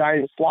when the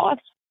giant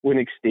sloths went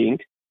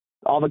extinct,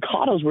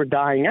 avocados were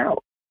dying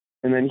out.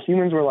 And then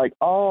humans were like,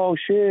 oh,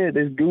 shit,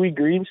 this gooey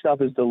green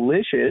stuff is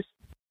delicious.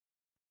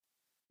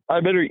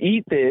 I better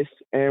eat this.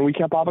 And we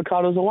kept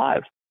avocados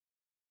alive.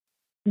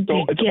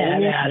 So it's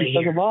only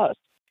because of us.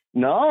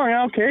 No,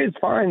 yeah, okay, it's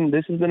fine.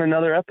 This has been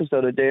another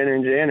episode of Danner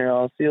and Janner.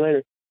 I'll see you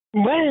later.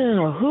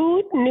 Wow,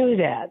 who knew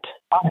that?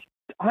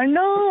 I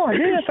know. I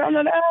did. I found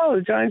that out.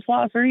 The giant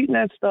sloths are eating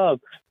that stuff.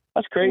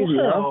 That's crazy,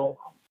 wow.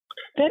 Huh?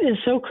 That is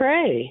so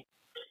crazy.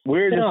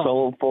 We're just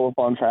so full of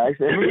fun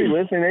facts. Everybody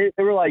listening,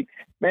 they were like,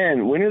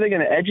 man, when are they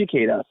going to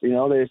educate us? You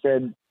know, they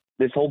said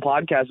this whole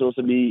podcast is supposed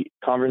to be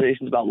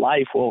conversations about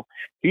life. Well,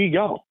 here you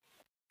go.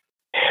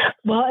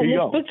 Well, and this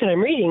book that I'm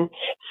reading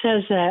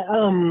says that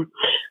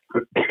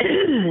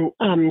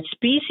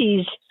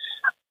species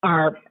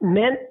are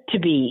meant to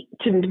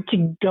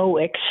go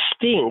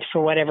extinct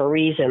for whatever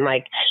reason.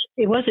 Like,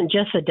 it wasn't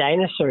just the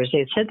dinosaurs.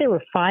 They said there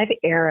were 5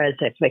 eras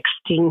of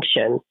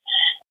extinction,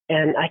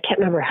 and I can't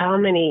remember how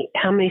many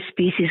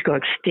species go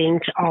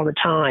extinct all the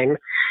time.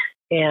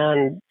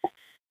 And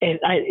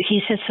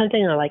he said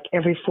something like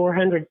every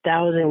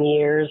 400,000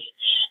 years.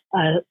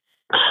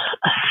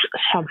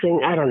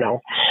 Something, I don't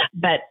know.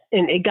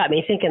 And it got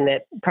me thinking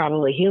that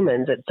probably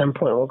humans at some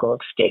point will go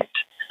extinct.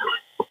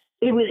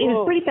 It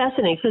was pretty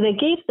fascinating. So they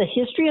gave the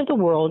history of the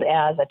world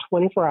as a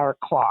 24-hour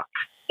clock.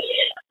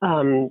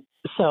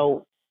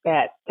 So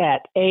at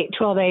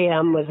 12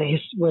 a.m. was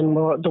when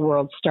the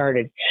world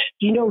started.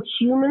 You know,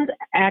 humans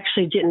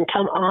actually didn't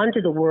come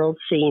onto the world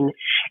scene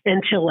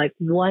until like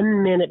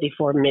 1 minute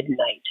before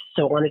midnight.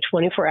 So on a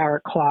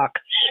 24-hour clock,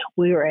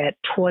 we were at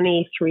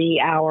 23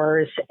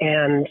 hours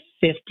and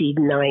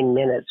 59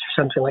 minutes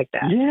or something like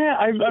that. Yeah,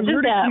 I've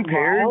heard it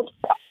compared. Wild?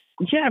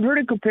 Yeah, I've heard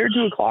it compared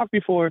to a clock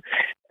before,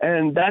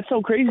 and that's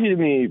so crazy to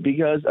me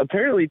because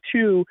apparently,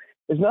 too,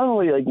 it's not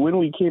only like when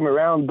we came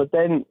around, but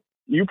then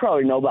you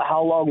probably know about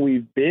how long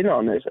we've been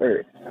on this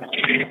earth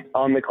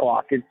on the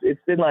clock. It's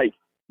been like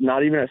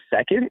not even a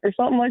second or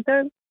something like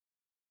that.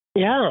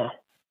 Yeah.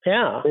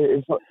 Yeah.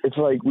 It's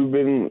like we've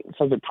been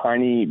such a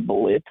tiny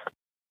blip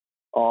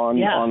on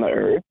the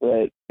Earth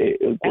that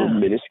we're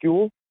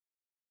minuscule.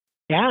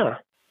 Yeah.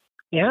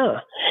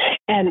 Yeah.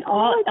 And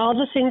all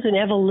the things in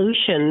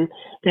evolution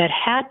that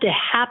had to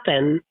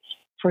happen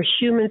for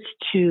humans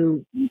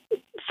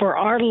for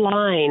our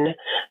line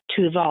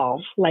to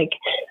evolve. Like,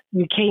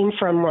 we came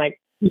from, like,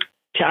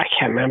 I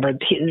can't remember.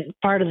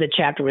 Part of the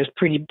chapter was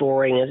pretty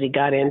boring as he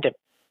got into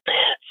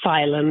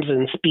phylums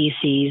and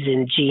species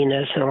and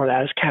genus and all that.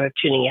 I was kind of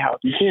tuning out.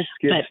 You can't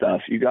skip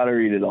stuff. You got to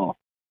read it all.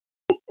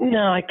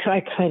 No, I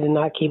kind of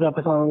not keep up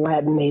with all the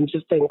Latin names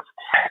of things.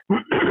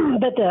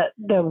 But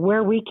the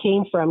where we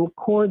came from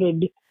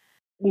courted,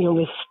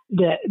 with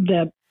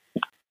the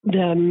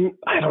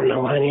I don't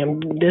know, honey.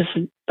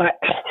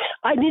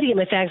 I need to get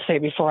my facts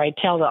straight before I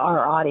tell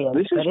our audience.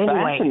 This is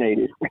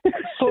fascinating.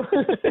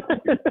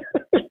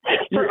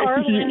 For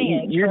our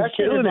lineage, you're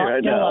killing it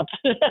right now.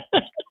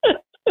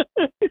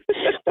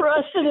 For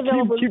us to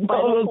develop a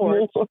spinal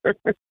cord.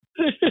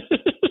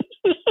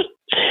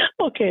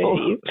 Okay.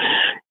 Oh,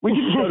 we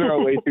can stutter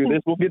our way through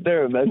this. We'll get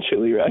there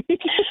eventually, right?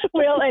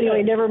 Well,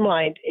 anyway, never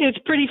mind. It's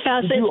pretty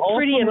fascinating. It's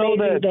pretty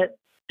amazing that.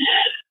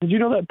 Did you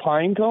know that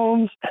pine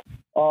cones?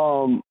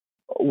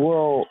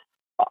 Well,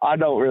 I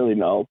don't really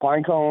know.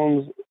 Pine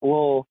cones.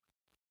 Well,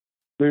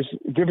 there's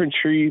different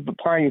trees, but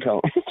pine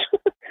cones.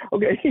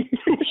 Okay.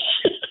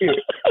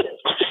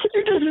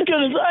 You're just as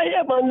good as I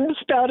am on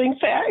spouting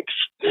facts.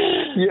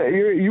 Yeah,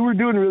 you were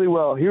doing really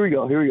well. Here we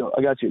go.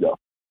 I got you, though.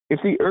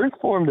 If the Earth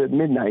formed at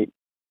midnight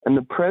and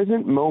the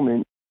present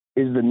moment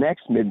is the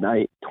next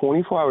midnight,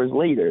 24 hours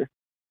later,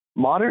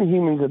 modern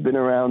humans have been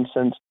around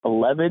since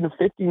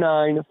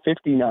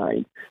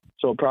 11:59:59,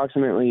 so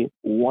approximately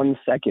 1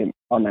 second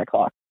on that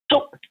clock.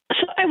 So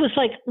I was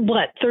like,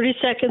 what, 30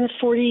 seconds,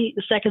 40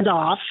 seconds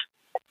off?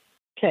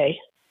 Okay.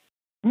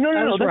 No,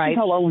 that's right. Just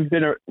how long we've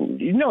been.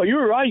 No, you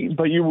were right,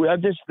 but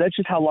that's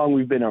just how long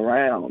we've been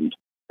around,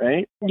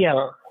 right?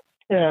 Yeah.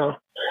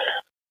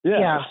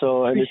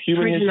 So in the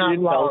human history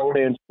itself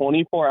spans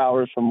 24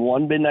 hours from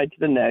one midnight to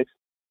the next.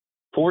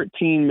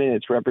 14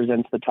 minutes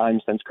represents the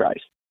time since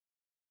Christ.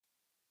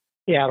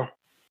 Yeah.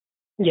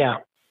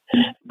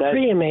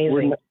 Pretty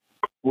amazing.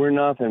 We're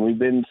nothing. We've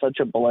been such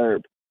a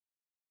blurb.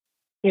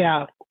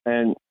 Yeah.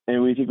 And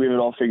we think we have it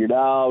all figured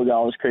out. We got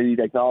all this crazy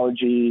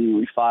technology.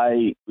 We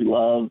fight. We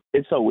love.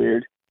 It's so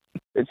weird.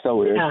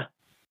 Yeah.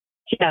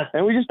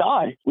 And we just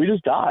die.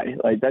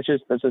 Like that's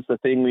just the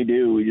thing we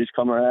do. We just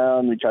come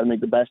around. We try to make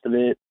the best of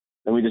it,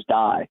 and we just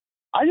die.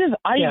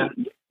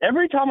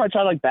 Every time I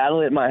try to like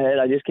battle it in my head,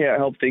 I just can't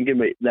help thinking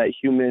that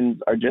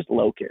humans are just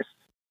locusts.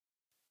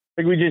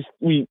 Like we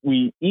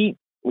eat,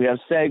 we have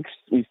sex,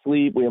 we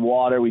sleep, we have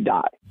water, we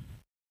die.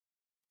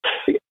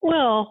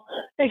 Well,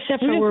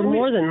 except for we're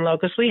more than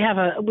locusts. We have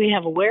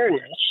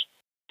awareness.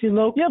 Think in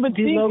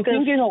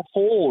a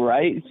whole,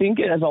 right? Think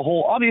it as a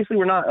whole. Obviously,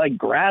 we're not like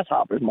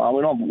grasshoppers, Mom.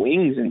 We don't have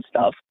wings and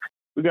stuff.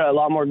 We got a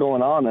lot more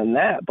going on than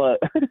that.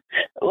 But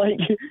like,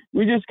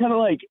 we just kind of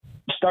like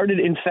started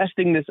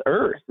infesting this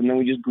earth, and then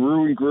we just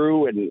grew and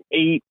grew and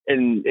ate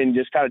and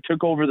just kind of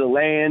took over the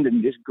land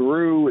and just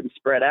grew and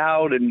spread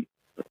out. And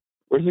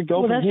where's it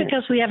go? Well, that's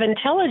because we have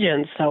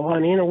intelligence, though,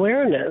 honey, and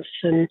awareness,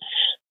 and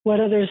what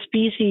other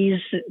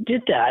species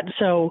did that?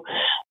 So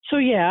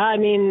yeah, I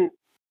mean,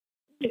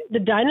 the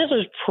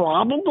dinosaurs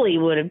probably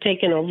would have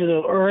taken over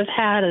the Earth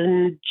had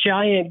a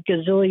giant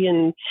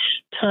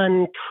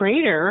gazillion-ton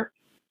crater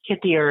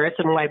hit the Earth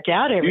and wiped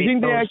out everything. Do you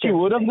think they actually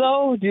would have,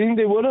 though? Do you think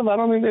they would have? I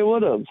don't think they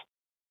would have.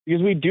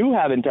 Because we do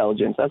have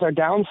intelligence. That's our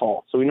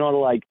downfall. So we know how to,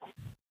 like,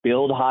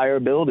 build higher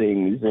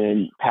buildings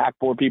and pack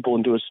more people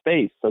into a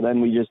space. So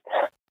then we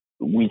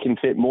can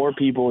fit more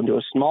people into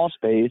a small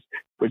space,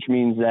 which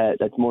means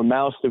that's more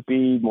mouths to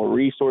feed, more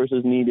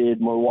resources needed,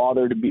 more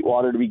water to be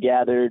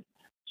gathered.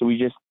 So we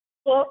just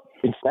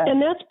and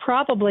that's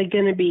probably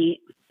going to be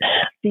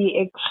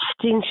the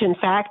extinction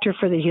factor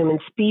for the human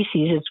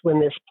species is when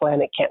this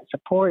planet can't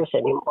support us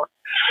anymore.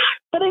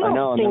 But I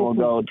don't think we'll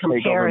go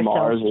take over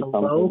Mars or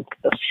something.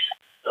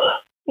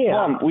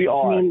 Yeah, we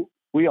are. I mean,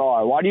 we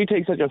are. Why do you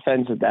take such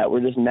offense at that? We're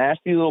just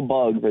nasty little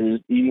bugs that are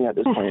just eating at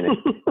this planet.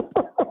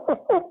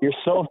 You're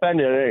so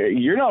offended.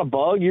 You're not a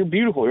bug. You're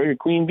beautiful. You're a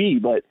queen bee.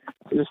 But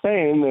I'm just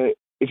saying that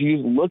if you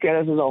just look at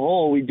us as a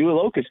whole, we do what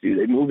locusts do.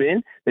 They move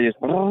in, they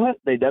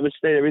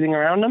devastate everything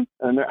around them,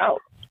 and they're out.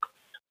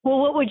 Well,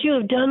 what would you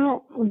have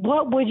done?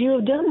 What would you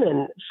have done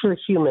then for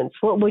humans?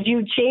 What would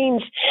you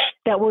change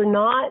that we're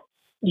not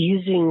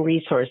using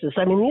resources?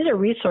 I mean, these are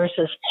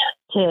resources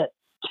to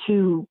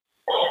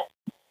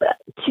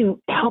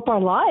help our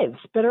lives,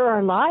 better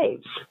our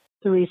lives.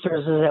 The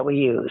resources that we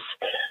use.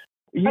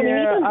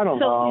 Yeah, I don't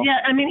know.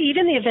 Yeah, I mean,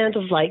 even the event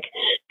of like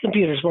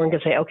computers, one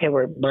could say, okay,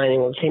 we're mining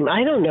all the same.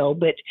 I don't know,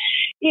 but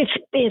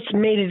it's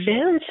made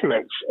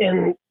advancements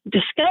and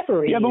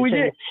discoveries. Yeah, but we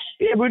did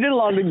a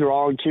lot of things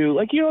wrong too.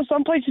 Like,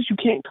 some places you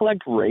can't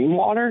collect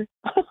rainwater.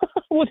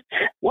 What?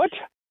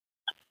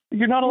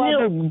 You're not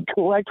allowed to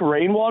collect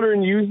rainwater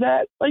and use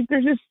that? Like,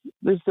 there's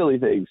silly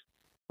things.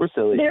 We're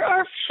silly. There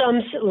are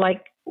some,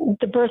 like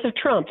the birth of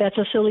Trump. That's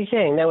a silly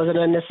thing. That was an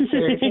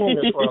unnecessary thing in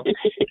this world.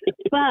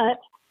 But,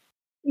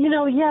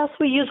 yes,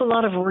 we use a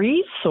lot of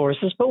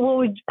resources, but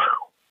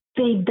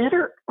they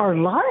better our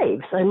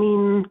lives. I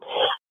mean,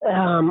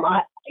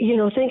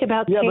 think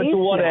about but to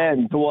what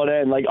end? To what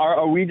end? Like,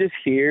 are we just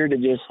here to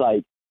just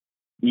like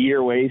eat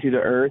our way through the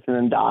earth and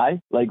then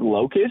die like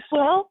locusts?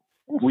 Well,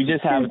 we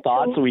just have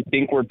thoughts, so we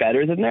think we're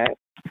better than that.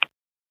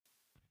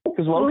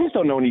 Because locusts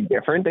don't know any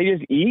different. They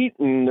just eat,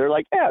 and they're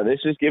like, yeah,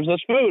 this just gives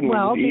us food. And we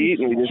just eat.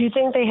 And we just... do you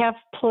think they have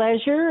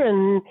pleasure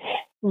and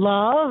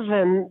love?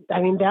 And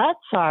I mean, that's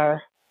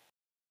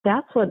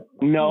what.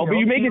 No, but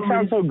you make it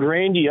sound so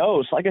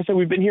grandiose. Like I said,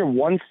 we've been here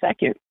 1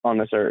 second on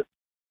this earth.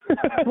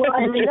 Well,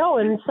 I know,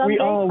 and someday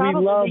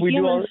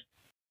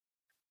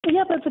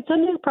but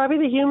someday probably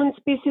the human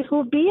species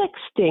will be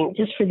extinct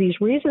just for these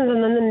reasons,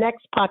 and then the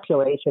next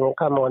population will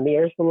come on. The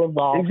earth will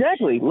evolve.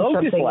 Exactly,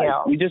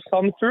 locust-like. We just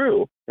come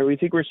through, and we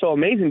think we're so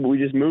amazing, but we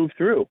just move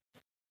through.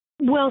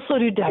 Well, so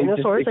do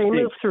dinosaurs. They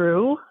move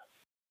through.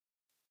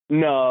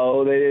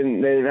 No, they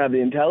didn't have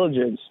the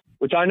intelligence.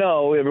 Which I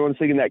know everyone's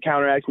thinking that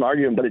counteracts my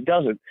argument, but it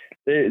doesn't.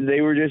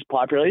 They were just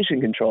population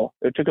control.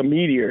 It took a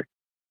meteor.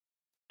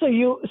 So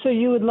you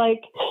would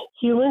like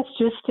humans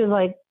just to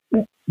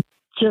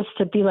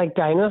be like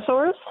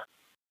dinosaurs?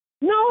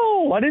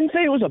 No, I didn't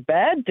say it was a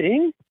bad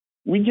thing.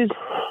 We just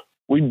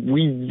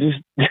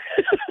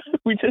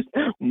we just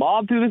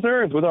mob through this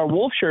earth with our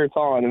wolf shirts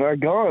on and our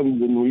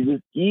guns, and we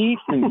just eat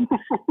and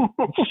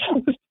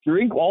just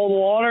drink all the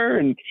water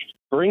and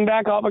bring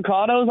back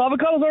avocados.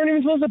 Avocados aren't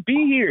even supposed to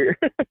be here.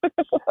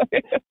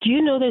 Do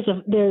you know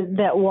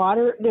that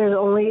water? There's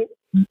only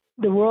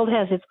the world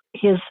has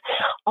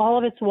all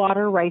of its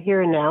water right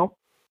here and now.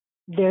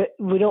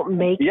 We don't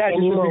make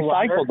any more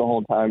water. Yeah, it's recycled the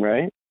whole time,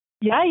 right?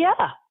 Yeah.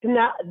 Isn't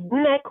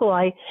that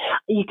cool?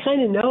 You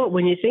kind of know it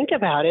when you think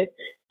about it,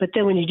 but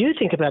then when you do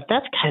think about it,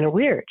 that's kind of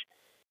weird.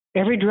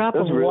 Every drop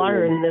of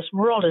water in this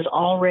world is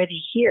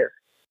already here.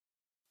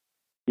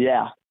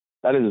 Yeah,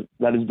 that is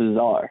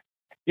bizarre.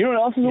 You know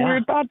what else is a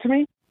weird thought to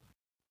me?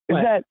 Is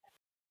that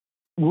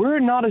we're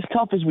not as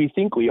tough as we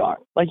think we are.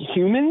 Like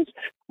humans,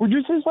 we're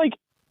just this like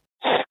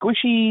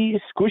squishy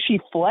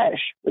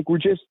flesh. Like we're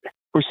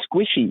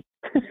squishy.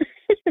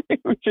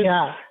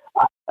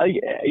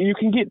 You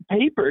can get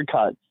paper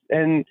cuts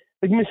and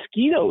like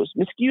mosquitoes.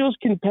 Mosquitoes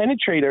can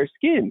penetrate our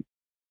skin.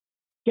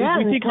 Yeah,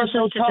 we think we're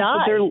so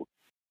tough, but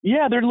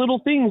their little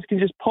things can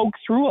just poke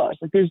through us.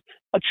 Like there's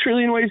a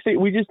trillion ways to say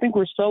we just think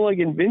we're so like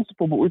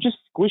invincible, but we're just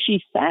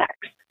squishy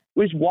sacks.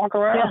 We just walk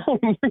around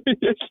and we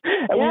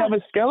have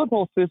a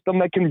skeletal system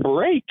that can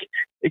break.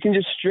 It can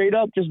just straight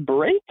up just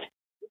break,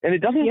 and it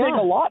doesn't take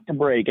a lot to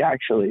break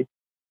actually.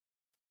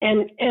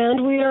 And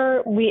we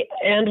are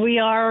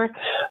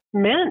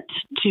meant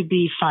to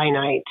be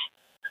finite.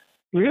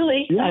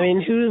 Really, I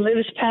mean, who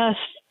lives past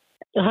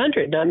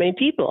 100? Not many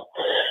people.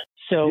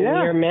 So we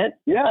are meant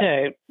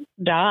to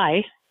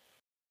die.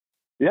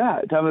 Yeah,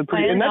 to have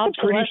and that's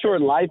a pretty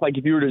short life. Like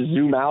if you were to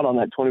zoom out on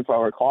that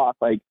 24-hour clock,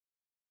 like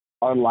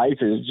our life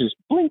is just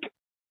blink.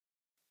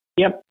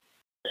 Yep.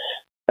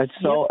 It's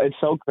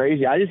so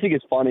crazy. I just think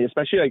it's funny,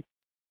 especially like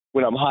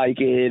when I'm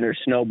hiking or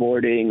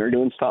snowboarding or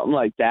doing something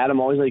like that. I'm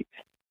always like,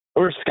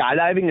 or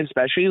skydiving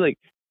especially, like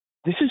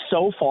this is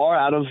so far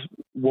out of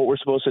what we're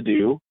supposed to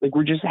do. Like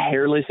we're just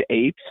hairless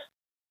apes,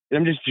 and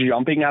I'm just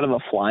jumping out of a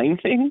flying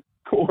thing,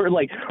 or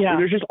like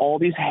there's just all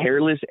these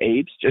hairless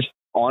apes just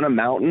on a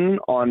mountain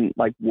on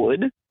like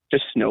wood,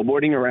 just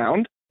snowboarding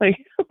around. Like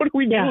what are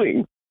we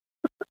doing?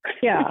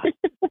 Yeah.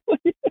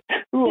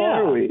 Who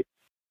are we?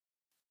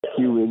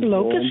 Humans.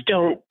 Locusts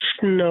don't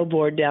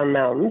snowboard down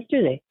mountains,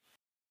 do they?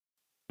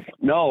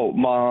 No,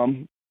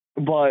 Mom.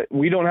 But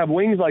we don't have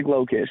wings like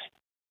locusts.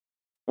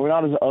 We're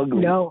not as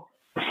ugly. No.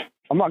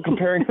 I'm not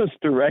comparing us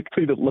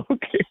directly to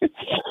locusts.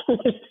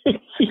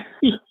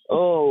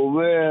 Oh,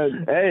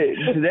 man. Hey,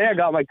 today I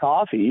got my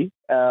coffee.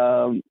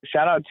 Shout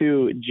out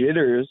to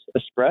Jitters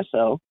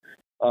Espresso.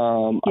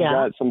 I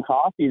got some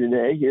coffee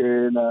today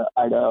here in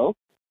Idaho.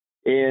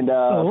 And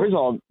first of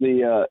all,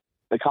 the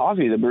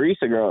coffee, the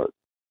barista girl,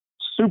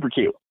 super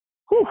cute.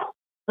 Whew.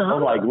 I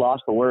was like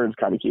lost for words,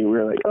 kind of cute. We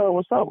were like, oh,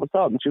 what's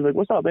up? And she was like,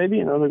 what's up, baby?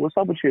 And I was like, what's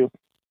up with you?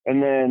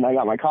 And then I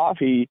got my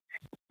coffee,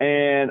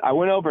 and I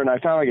went over and I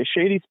found like a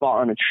shady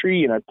spot on a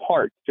tree, and I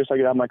parked just so I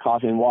could have my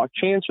coffee and walk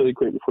chance really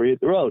quick before you hit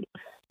the road.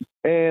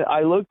 And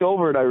I looked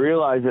over and I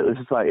realized that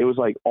it was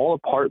like all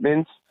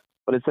apartments,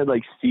 but it said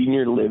like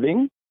senior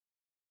living.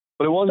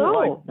 But it wasn't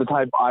like the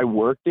type I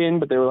worked in,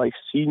 but they were like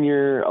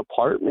senior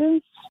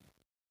apartments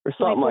or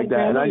something like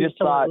that. And I just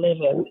thought,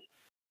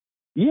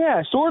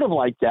 yeah, sort of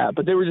like that,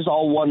 but they were just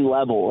all one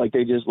level. Like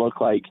they just look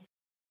like,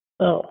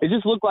 it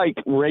just looked like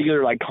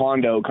regular like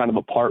condo kind of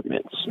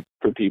apartments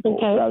for people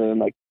rather than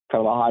like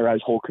kind of a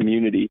high-rise whole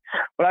community.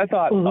 But I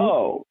thought,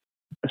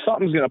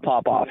 something's going to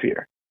pop off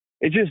here.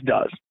 It just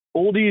does.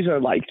 Oldies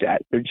are like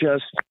that. They're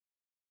just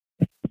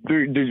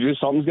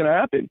something's going to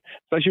happen.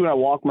 Especially when I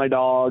walk my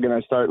dog and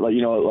I start like,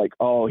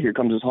 oh, here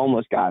comes this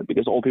homeless guy,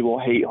 because old people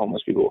hate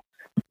homeless people.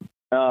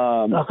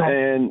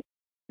 And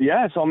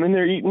yeah, so I'm in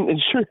there eating,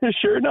 and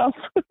sure enough,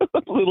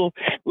 little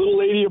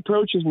lady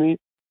approaches me,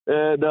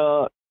 and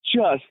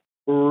just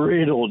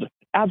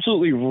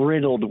absolutely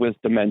riddled with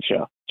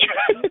dementia.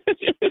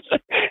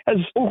 Has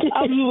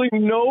absolutely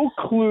no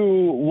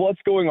clue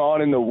what's going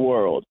on in the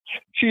world.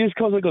 She just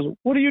comes and goes,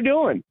 "What are you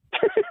doing?"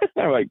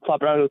 I like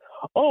flop around and goes,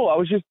 "Oh, I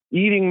was just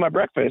eating my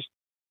breakfast."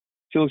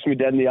 She looks me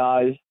dead in the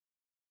eyes.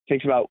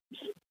 Takes about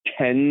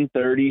 10,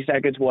 30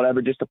 seconds,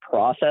 whatever, just to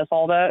process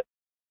all that.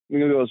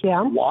 And he goes,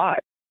 "Yeah, why?"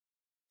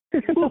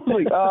 I'm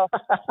like,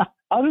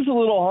 I was a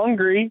little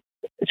hungry.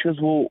 And she goes,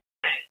 "Well,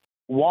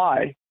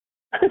 why?"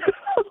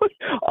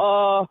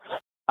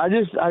 I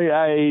just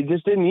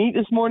didn't eat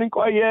this morning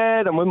quite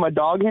yet. I'm with my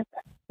dog here.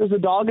 There's a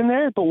dog in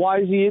there, but why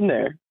is he in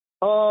there?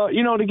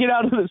 To get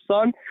out of the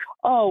sun.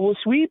 Oh, well,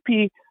 Sweet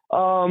Pea,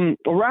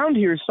 around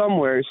here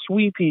somewhere,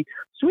 Sweet Pea,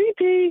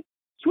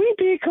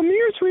 come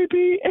here, Sweet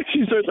Pea. And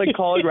she starts like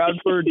calling around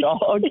for her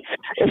dog.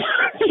 And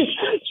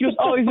she goes,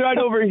 "Oh, he's right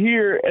over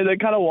here," and then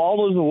kind of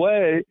waddles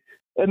away.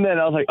 And then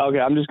I was like, okay,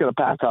 I'm just going to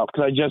pack up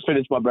because I just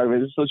finished my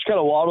breakfast. So she kind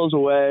of waddles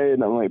away,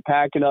 and I'm like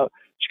packing up.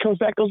 She comes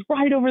back, goes,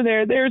 "Right over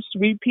there. There's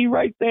Sweet Pea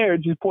right there."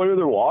 And she's pointing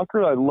with her walker.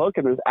 And I look,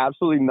 and there's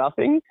absolutely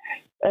nothing.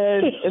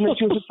 And then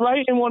she goes, "It's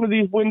right in one of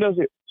these windows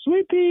here.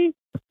 Sweet Pea,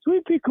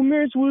 come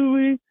here,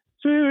 Sweet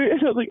Pea."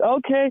 And I was like,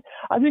 okay,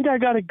 I think I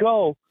got to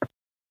go.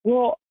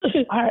 Well,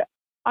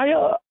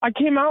 I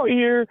came out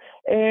here,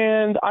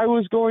 and I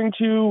was going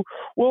to,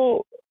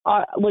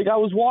 I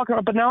was walking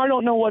up, but now I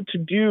don't know what to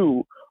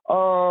do.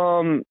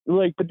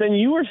 But then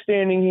you were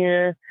standing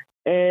here,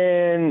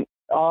 and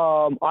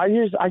I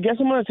guess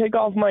I'm gonna take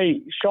off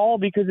my shawl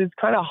because it's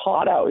kind of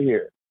hot out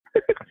here.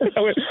 I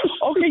went,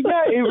 okay,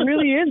 yeah, it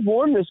really is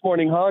warm this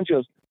morning, huh? And she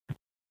goes,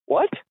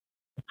 "What?"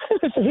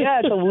 "Yeah,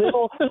 it's a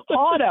little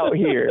hot out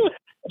here."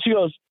 She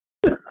goes,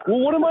 "Well,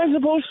 what am I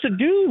supposed to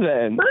do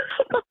then?"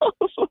 I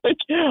was like,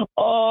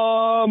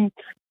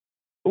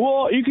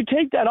 well, you could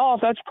take that off.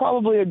 That's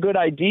probably a good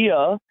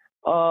idea.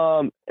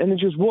 And then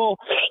she goes, "Well,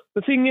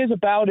 the thing is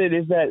about it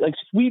is that like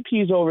Sweet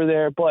Pea's over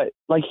there, but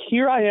like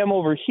here I am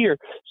over here.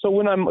 So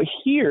when I'm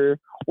here,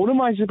 what am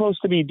I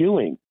supposed to be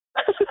doing?"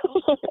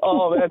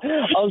 Oh man,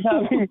 I was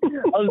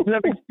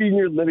having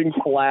senior living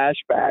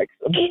flashbacks,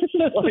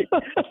 like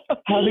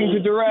having to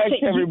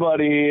direct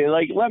everybody,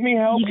 like, let me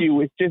help you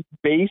with just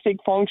basic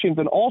functions,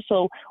 and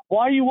also,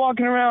 why are you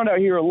walking around out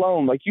here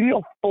alone? Like, you need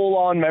a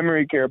full-on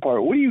memory care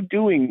part. What are you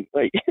doing?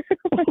 Like,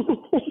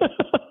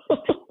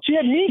 she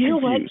had me confused. You know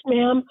what,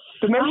 ma'am?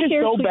 Dementia's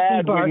so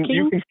bad when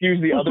you confuse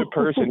the other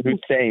person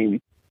who's sane.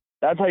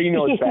 That's how you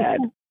know it's bad.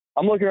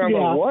 I'm looking around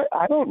going, what?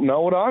 I don't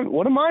know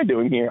what am I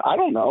doing here? I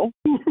don't know.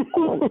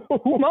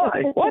 Who am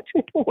I? What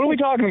are we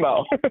talking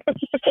about?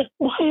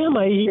 Why am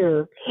I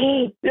here?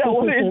 Yeah,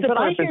 what is the but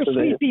purpose I hear of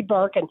Sweet this? Pea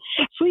barking.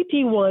 Sweet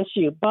Pea wants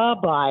you.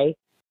 Bye-bye.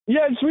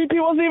 Yeah, and Sweet Pea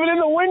wasn't even in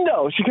the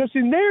window. She goes,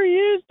 "And there he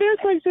is. There's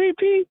my Sweet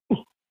Pea."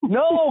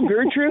 No,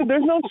 Gertrude,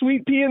 there's no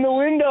Sweet Pea in the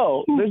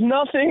window. There's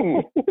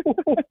nothing.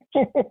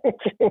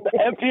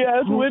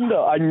 Empty-ass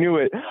window. I knew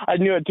it,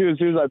 too, as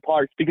soon as I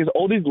parked, because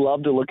oldies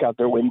love to look out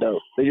their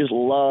window. They just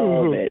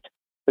love it.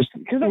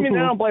 Because, I mean,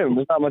 I don't blame them.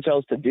 There's not much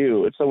else to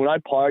do. And so when I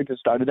parked and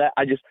started that,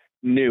 I just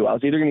knew. I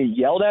was either going to be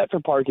yelled at for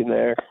parking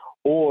there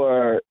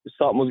or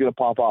something was going to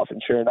pop off.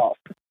 And sure enough,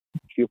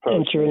 she approached.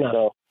 And sure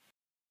enough.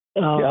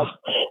 So,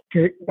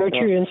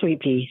 Gertrude and Sweet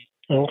Pea.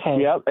 Okay.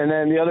 Yep. And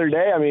then the other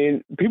day, I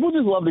mean, people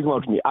just love to come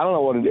up to me. I don't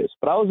know what it is,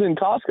 but I was in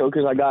Costco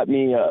because I got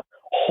me a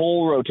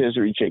whole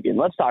rotisserie chicken.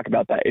 Let's talk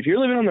about that. If you're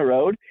living on the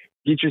road,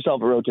 get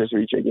yourself a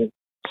rotisserie chicken.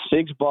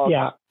 $6.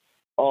 Yeah.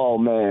 Oh,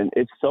 man.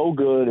 It's so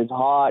good. It's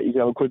hot. You can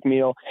have a quick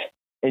meal.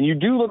 And you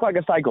do look like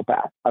a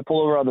psychopath. I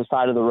pull over on the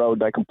side of the road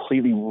and I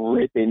completely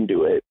rip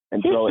into it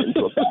and throw it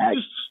into a bag.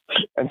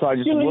 And so I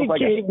just look like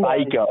a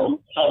psycho.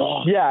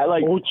 Yeah,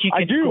 like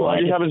I do.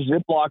 I just have a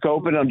Ziploc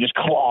open and I'm just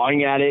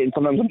clawing at it. And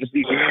sometimes I'm just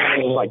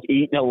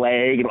eating a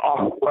leg.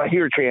 And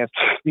here, Chance,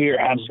 here,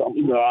 have some.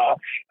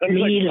 I'm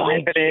just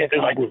ripping it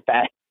and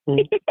fat.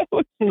 It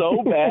was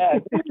so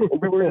bad.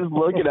 People were just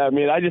looking at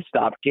me and I just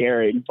stopped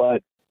caring.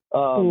 But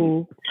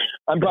I'm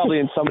probably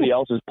in somebody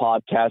else's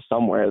podcast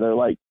somewhere. They're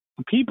like,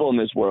 people in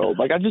this world.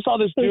 Like, I just saw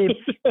this dude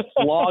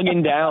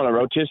slogging down a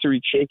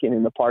rotisserie chicken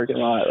in the parking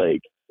lot.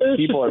 Like,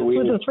 people are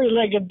weird. With a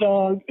three-legged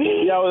dog.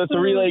 Yeah, with a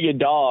three-legged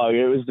dog.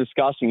 It was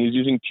disgusting. He was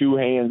using two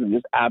hands and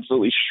just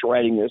absolutely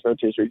shredding this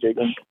rotisserie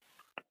chicken.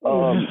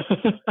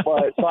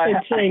 But so I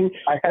saying,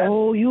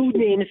 "Oh, you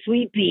named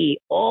Sweet Pea.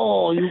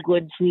 Oh, you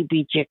good Sweet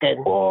Pea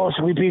chicken. Oh,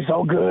 Sweet Pea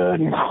so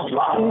good.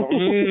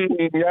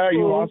 Yeah,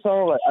 you want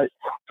some? Like, I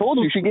told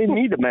you, she gave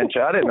me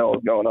dementia. I didn't know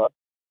what was going on.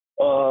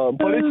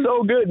 But it's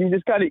so good. You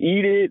just kind of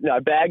eat it, and I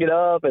bag it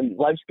up, and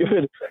life's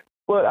good.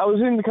 But I was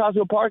in the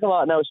Costco parking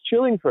lot, and I was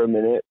chilling for a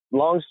minute.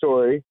 Long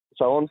story,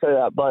 so I won't say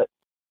that. But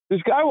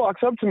this guy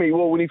walks up to me.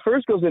 Well, when he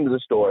first goes into the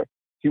store,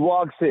 he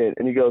walks in,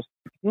 and he goes,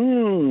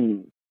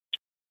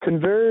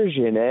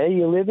 conversion, eh?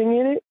 You living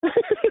in it?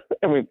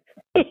 I mean,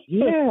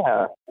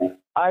 yeah,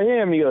 I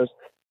am. He goes,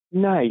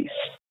 nice,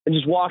 and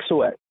just walks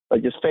away.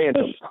 like just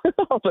phantoms. I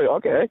was like,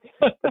 okay,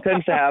 that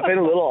tends to happen.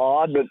 A little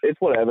odd, but it's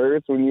whatever.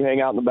 It's when you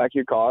hang out in the back of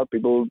your car,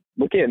 people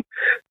look in.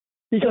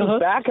 He comes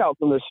back out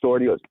from the store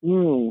and he goes,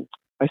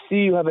 I see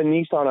you have a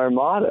Nissan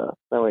Armada.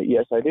 And I went,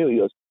 yes, I do. He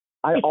goes,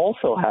 I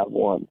also have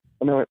one.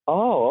 And I went,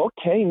 oh,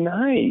 okay,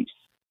 nice.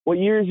 What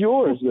year is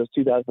yours? He goes,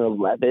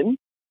 2011.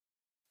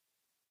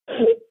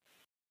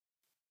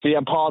 See,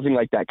 I'm pausing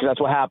like that because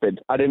that's what happened.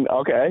 I didn't.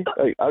 Okay,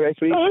 okay,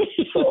 sweet.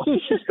 So,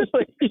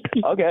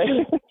 okay,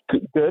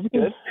 good.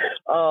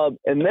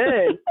 And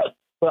then,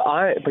 but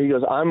he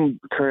goes, I'm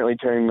currently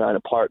tearing mine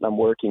apart and I'm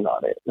working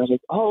on it. And I was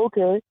like, oh,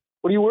 okay.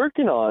 What are you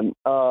working on?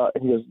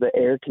 And he goes, the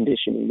air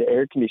conditioning. The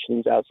air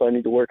conditioning's out, so I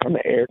need to work on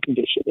the air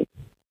conditioning.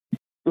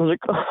 I was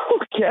like,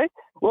 okay.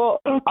 Well,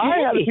 I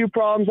had a few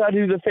problems. I had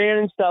to do the fan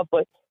and stuff,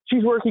 but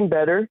she's working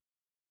better.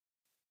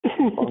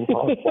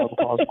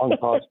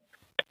 Pause.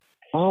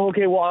 Oh,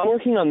 okay. Well, I'm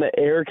working on the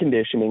air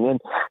conditioning, and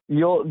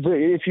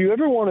if you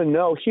ever want to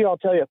know, here I'll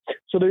tell you.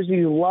 So there's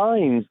these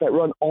lines that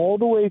run all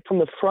the way from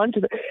the front to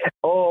the.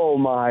 Oh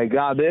my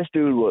God, this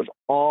dude was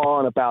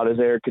on about his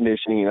air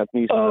conditioning at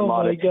Nissan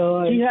Armada. My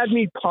God. He had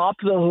me pop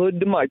the hood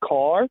to my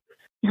car.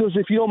 He goes,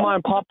 if you don't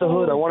mind, pop the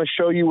hood. I want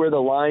to show you where the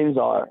lines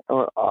are. I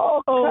went,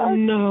 oh, oh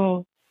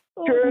no.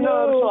 Sure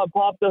enough, so I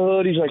popped the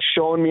hood. He's like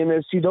showing me, and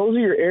then see, those are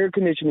your air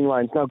conditioning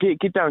lines. Now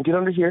get down, get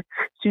under here.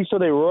 See, so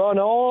they run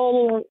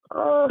all.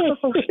 I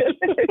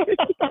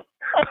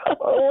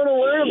want to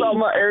learn about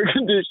my air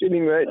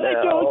conditioning right now.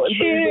 I don't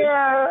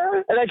care.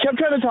 And I kept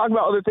trying to talk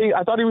about other things.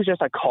 I thought he was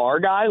just a car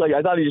guy. Like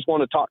I thought he just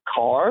wanted to talk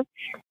car.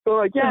 So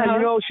like, yeah,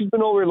 she's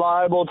been all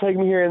reliable. Take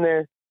me here and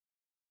there.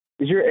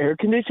 Is your air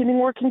conditioning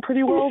working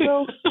pretty well,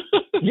 though?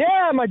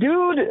 Yeah, my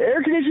dude,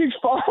 air conditioning's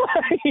fine.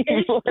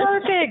 It's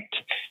perfect.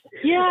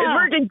 Yeah. It's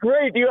working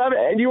great. Do you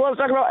want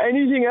to talk about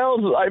anything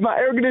else? Like, my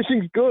air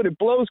conditioning's good. It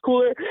blows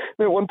cool air.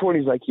 And at one point,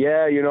 he's like,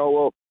 yeah,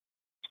 well,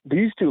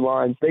 these two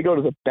lines, they go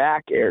to the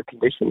back air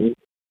conditioning,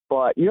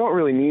 but you don't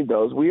really need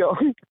those. We all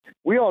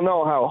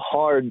know how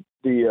hard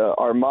the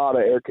Armada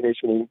air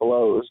conditioning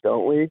blows,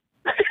 don't we?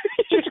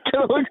 He just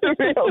kind of looked at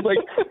me. I was like,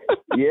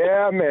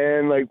 yeah,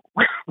 man, like,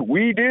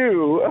 we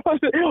do.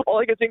 All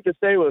I could think to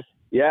say was,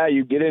 yeah,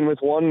 you get in with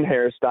one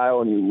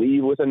hairstyle and you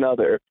leave with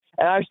another.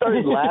 And I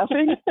started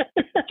laughing.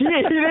 He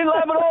didn't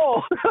laugh at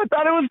all. I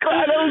thought it was good.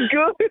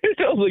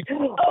 I was like,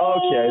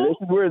 okay, this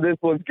is where this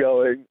one's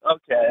going.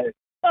 Okay.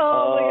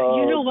 Oh, my God.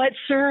 You know what,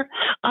 sir?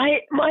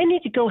 I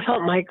need to go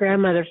help my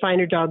grandmother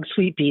find her dog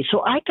Sweet Pea, so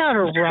I got to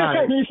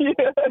run.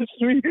 Yeah,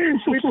 Sweet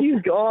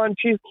Pea's gone.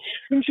 She's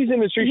in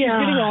the street. Yeah.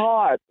 She's getting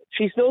hot.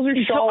 She still has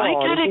her shawl on. I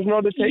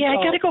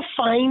got to go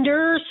find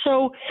her,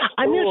 so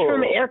I'm going to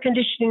turn my air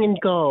conditioning and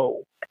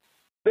go.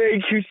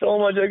 Thank you so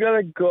much. I got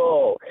to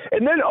go.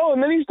 And then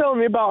he's telling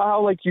me about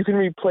how, like, you can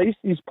replace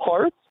these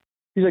parts.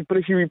 He's like, but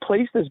if you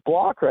replace this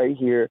block right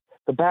here,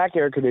 the back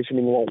air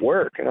conditioning won't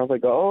work. And I was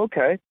like, oh,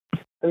 okay.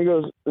 And he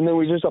goes, and then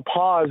we just a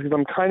pause because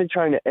I'm kind of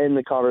trying to end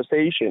the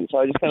conversation. So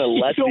I just kind of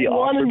let the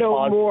awkward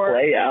pause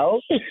play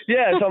out.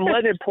 Yeah, so I'm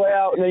letting it play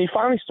out. And then he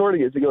finally sort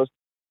of gets, he goes,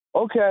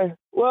 okay,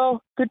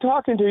 well, good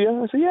talking to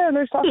you. I said, yeah,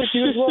 nice talking to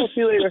you as well. See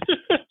you later.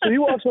 So he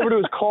walks over to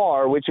his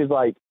car, which is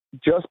like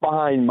just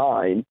behind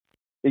mine.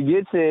 He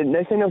gets in.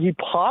 Next thing you know, he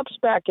pops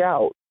back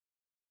out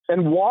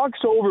and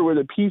walks over with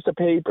a piece of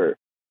paper.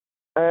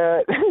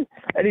 And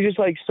he's just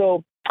like,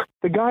 so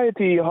the guy at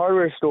the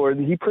hardware store,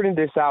 he printed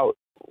this out.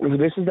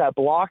 This is that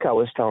block I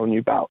was telling you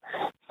about.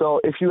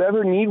 So if you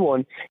ever need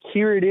one,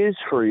 here it is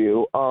for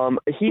you.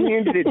 He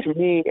handed it to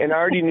me, and I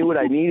already knew what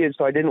I needed,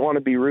 so I didn't want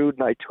to be rude,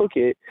 and I took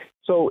it.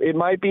 So it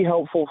might be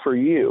helpful for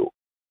you.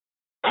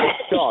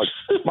 Dog,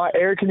 my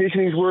air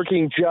conditioning's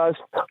working just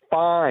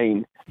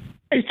fine.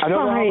 I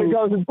don't know how many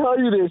times to tell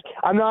you this.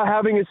 I'm not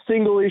having a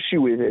single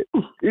issue with it.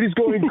 It is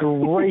going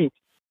great.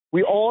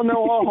 We all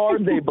know how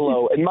hard they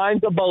blow, and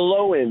mine's a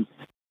blowing.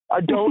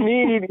 I don't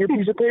need your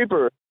piece of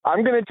paper.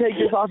 I'm going to take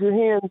this off your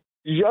hands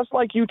just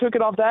like you took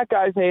it off that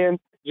guy's hand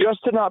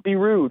just to not be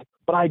rude.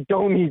 But I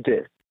don't need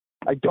this.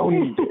 I don't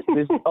need this.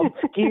 This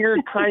obscure,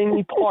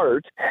 tiny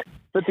part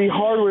that the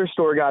hardware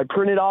store guy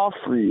printed off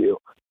for you.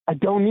 I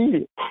don't need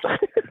it.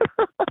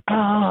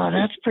 Oh,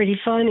 that's pretty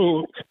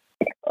funny.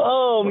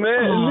 Oh,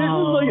 man. This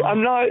is like,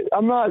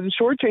 I'm not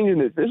shortchanging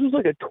this. This is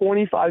like a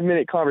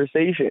 25-minute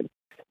conversation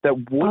that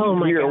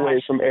wouldn't veer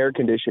away from air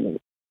conditioning.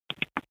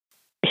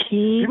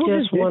 He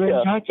just wanted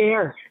to talk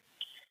air.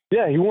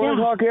 Yeah, he wanted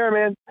to talk air,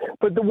 man.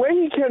 But the way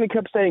he kind of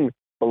kept saying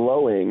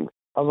blowing,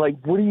 I was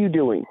like, what are you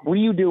doing? What are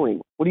you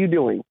doing? What are you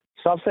doing?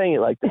 Stop saying it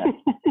like that.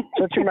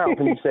 Shut your mouth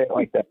when you say it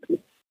like that.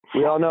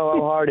 We all know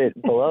how hard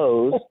it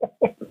blows.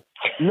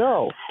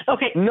 No.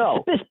 Okay.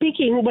 No.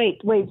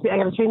 Wait. I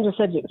got to change the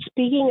subject.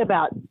 Speaking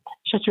about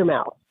shut your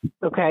mouth.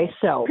 Okay,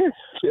 so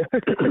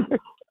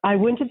I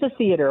went to the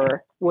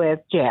theater with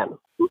Jen.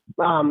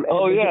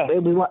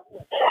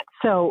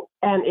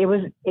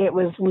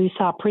 We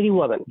saw Pretty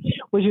Woman,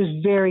 which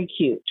was very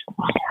cute.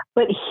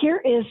 But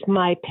here is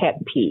my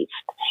pet peeve.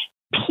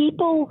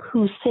 People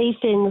who say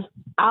things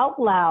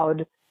out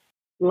loud,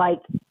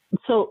 like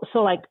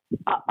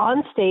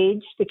on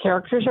stage, the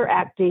characters are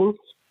acting,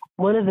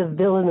 one of the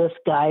villainous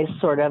guys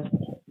sort of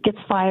gets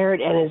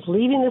fired and is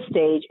leaving the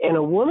stage, and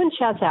a woman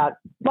shouts out,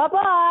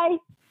 "Bye-bye."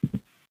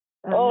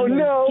 Oh,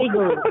 no.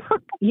 Giggling.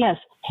 Yes.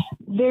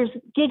 There's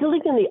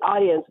giggling in the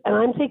audience, and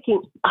I'm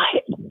thinking,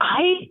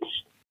 I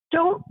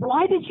don't,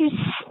 why did you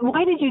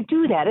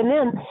do that? And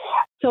then,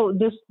 so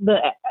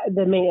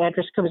the main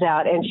actress comes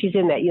out, and she's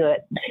in that,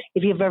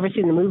 if you've ever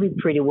seen the movie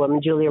Pretty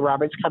Woman, Julia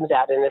Roberts comes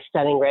out in a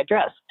stunning red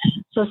dress.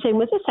 So same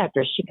with this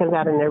actress. She comes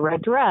out in a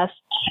red dress,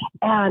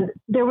 and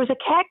there was a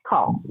cat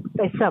call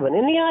by someone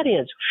in the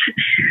audience.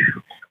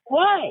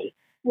 Why?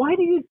 Why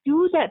do you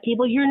do that,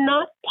 people? You're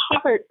not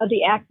part of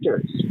the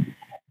actors.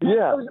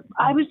 Yeah.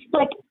 I was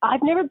like,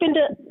 I've never been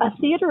to a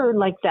theater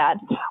like that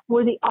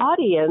where the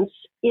audience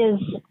is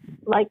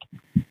like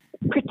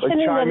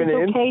pretending that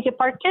it's okay to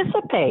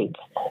participate.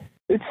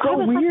 It's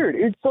so weird.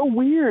 It's so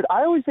weird.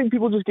 I always think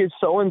people just get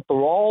so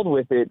enthralled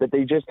with it that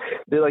they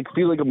like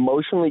feel like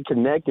emotionally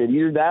connected.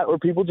 Either that or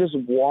people just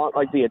want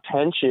like the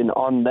attention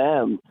on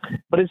them.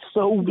 But it's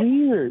so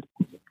weird.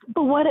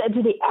 But what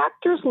do the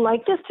actors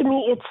like this? To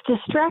me, it's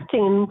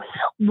distracting.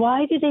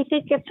 Why do they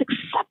think it's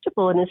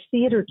acceptable? And is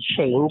theater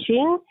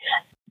changing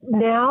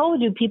now?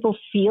 Do people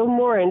feel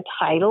more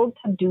entitled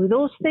to do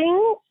those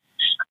things?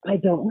 I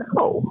don't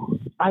know.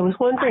 I was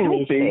wondering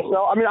these things.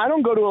 So, I mean, I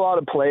don't go to a lot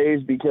of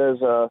plays because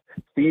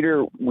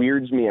theater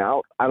weirds me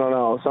out. I don't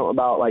know. Something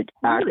about like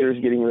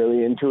actors getting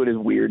really into it is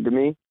weird to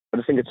me. I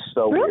just think it's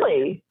so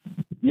weird.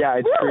 Yeah,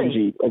 it's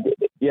cringy. Like,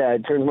 yeah,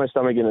 it turns my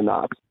stomach into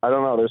knots. I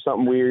don't know. There's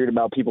something weird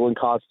about people in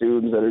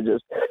costumes that are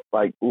just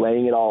like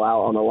laying it all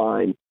out on the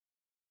line.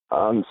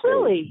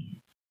 Really?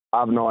 I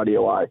have no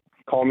idea why.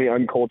 Call me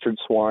uncultured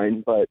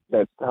swine, but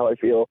that's how I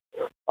feel.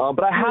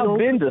 But I have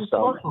been to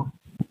some.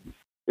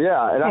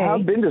 Yeah, and I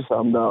have been to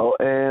some, though,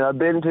 and I've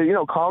been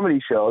to, comedy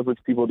shows, which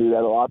people do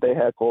that a lot. They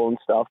heckle and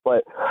stuff,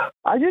 but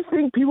I just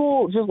think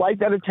people just like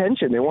that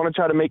attention. They want to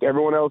try to make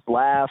everyone else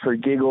laugh or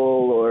giggle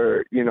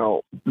or,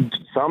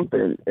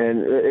 something, and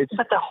it's...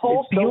 But the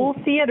whole Buell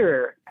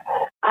Theater...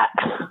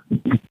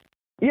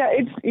 Yeah,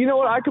 it's,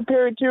 what I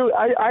compare it to?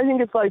 I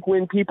think it's like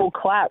when people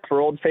clap for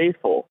Old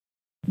Faithful.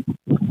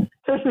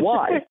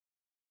 Why?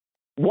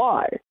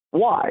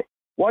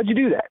 Why'd you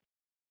do that?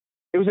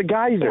 It was a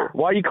geyser.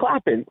 Why are you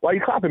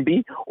clapping?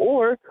 B?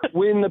 Or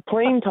when the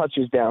plane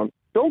touches down,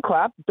 don't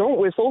clap, don't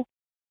whistle.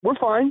 We're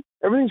fine.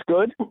 Everything's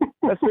good.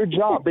 That's their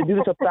job. They do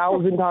this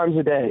 1,000 times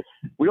a day.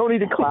 We don't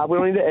need to clap. We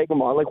don't need to egg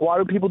them on. Like, why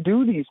do people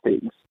do these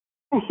things?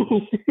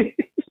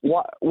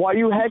 Why are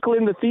you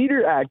heckling the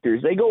theater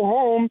actors? They go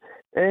home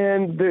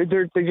and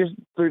they're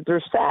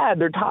sad.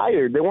 They're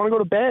tired. They want to go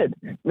to bed.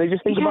 And they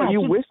just think about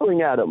you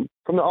whistling at them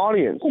from the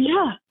audience.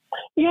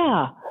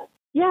 Yeah.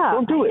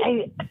 Don't do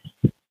it.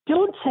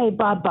 Don't say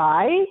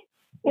bye-bye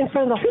in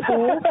front of the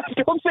whole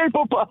Don't say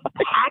bye-bye.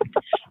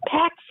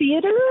 packed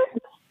theater.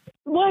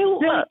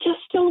 I just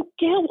don't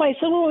get why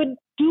someone would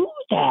do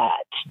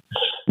that.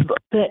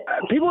 But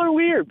people are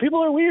weird.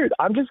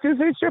 I'm just going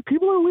to say it straight.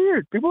 People are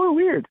weird.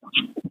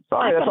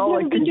 Sorry, that's all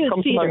that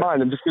comes to my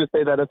mind. I'm just going to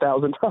say that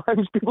 1,000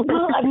 times.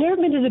 I've never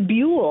been to the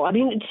Buell. I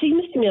mean, it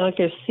seems to me like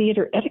there's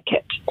theater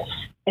etiquette.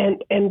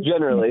 And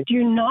generally,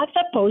 you're not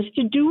supposed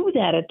to do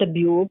that at the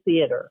Buell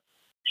Theater.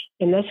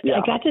 And I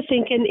got to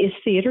thinking, is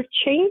theater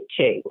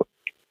changing?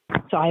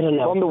 So I don't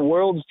know. Well, the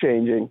world's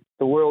changing.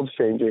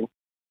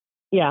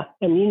 Yeah,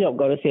 and you don't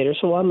go to theater,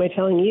 so why am I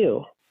telling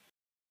you?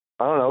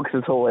 I don't know, because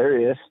it's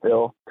hilarious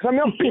still. Because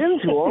I've been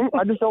to them.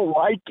 I just don't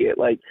like it.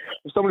 Like,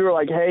 if somebody were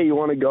like, hey, you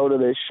want to go to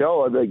this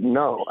show? I'd be like,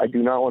 no, I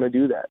do not want to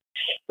do that.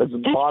 That's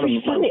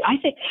bottom funny. I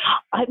think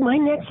my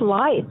next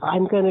life,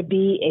 I'm going to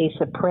be a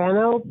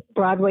soprano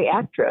Broadway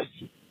actress.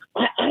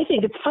 I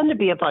think it's fun to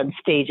be up on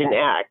stage and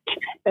act,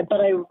 but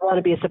I want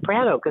to be a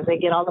soprano because they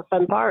get all the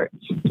fun parts.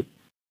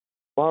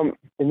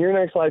 In your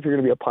next life, you're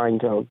going to be a pine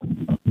cone.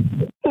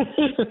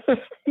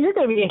 You're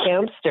going to be a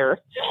hamster.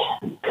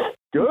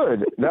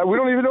 Good. Now, we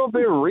don't even know if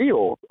they're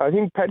real. I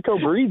think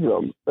Petco breeds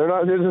them. They're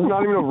not. This is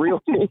not even a real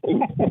thing.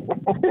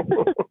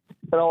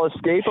 And I'll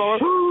escape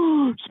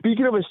on.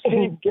 Speaking of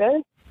escape,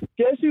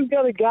 guess who's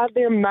got a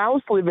goddamn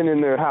mouse living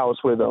in their house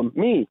with them?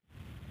 Me.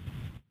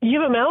 You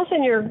have a mouse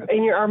in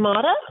your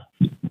Armada?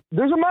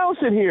 There's a mouse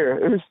in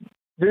here.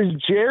 There's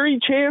Jerry,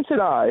 Chance,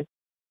 and I.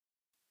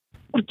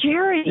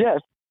 Jerry? Yes.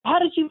 How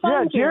did you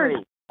find Jerry?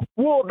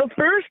 Well, the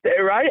first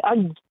day, right?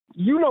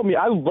 You know me.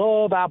 I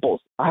love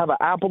apples. I have an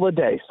apple a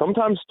day,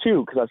 sometimes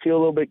 2, because I feel a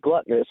little bit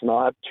gluttonous, and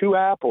I'll have 2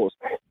 apples.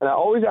 And I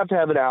always have to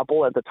have an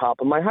apple at the top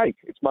of my hike.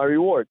 It's my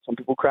reward. Some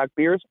people crack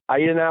beers. I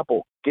eat an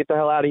apple. Get the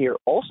hell out of here.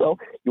 Also,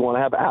 you want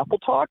to have apple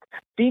talk?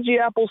 Fiji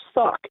apples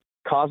suck.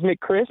 Cosmic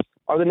Crisps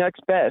are the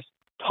next best.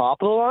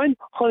 Top of the line,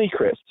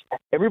 Honeycrisp.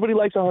 Everybody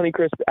likes a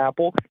Honeycrisp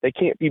apple. They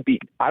can't be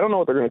beat. I don't know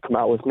what they're going to come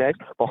out with next,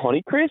 but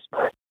Honeycrisp,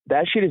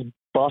 that shit is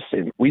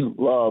bussin'. We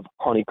love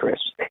Honeycrisp.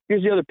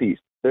 Here's the other piece.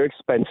 They're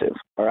expensive,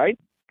 all right?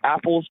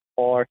 Apples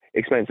are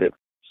expensive.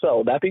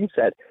 So that being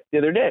said, the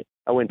other day,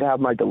 I went to have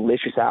my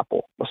delicious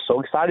apple. I was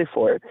so excited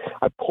for it.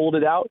 I pulled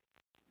it out.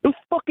 It was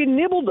fucking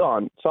nibbled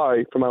on.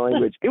 Sorry for my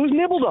language. It was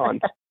nibbled on.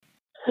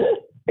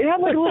 It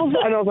had like a little,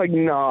 and I was like,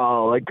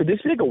 no, like, could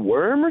this be like a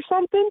worm or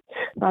something?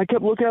 And I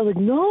kept looking, I was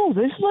like, no,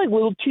 this is like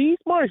little teeth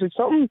marks. Like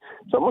something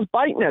was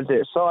biting at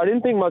this. So I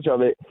didn't think much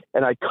of it,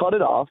 and I cut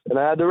it off, and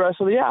I had the rest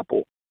of the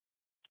apple.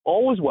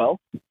 All was well.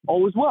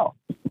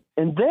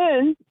 And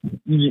then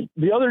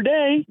the other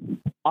day,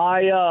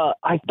 I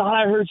thought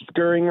I heard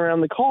scurrying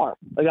around the car.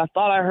 Like, I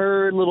thought I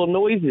heard little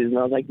noises, and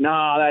I was like,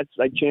 nah, that's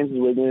like chances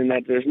wiggling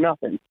that there's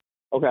nothing.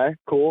 Okay,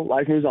 cool.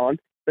 Life moves on.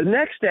 The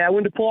next day, I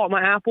went to pull out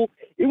my apple.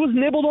 It was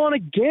nibbled on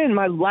again.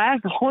 My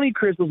last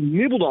Honeycrisp was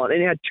nibbled on,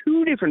 and it had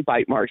 2 different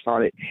bite marks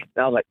on it.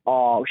 And I was like,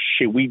 oh,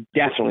 shit, we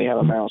definitely have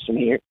a mouse in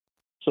here.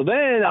 So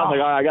then I was like,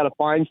 all right, I got to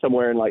find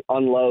somewhere and, like,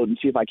 unload and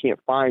see if I can't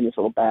find this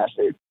little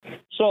bastard.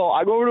 So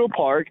I go over to a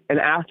park, and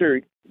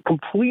after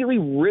completely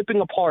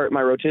ripping apart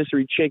my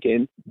rotisserie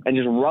chicken and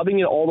just rubbing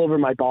it all over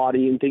my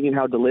body and thinking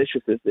how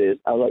delicious this is,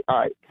 I was like, all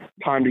right,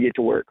 time to get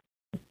to work.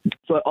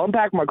 So I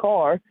unpacked my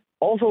car.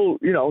 Also,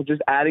 you know,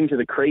 just adding to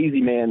the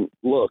crazy man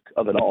look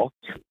of it all.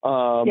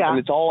 And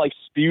it's all like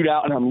spewed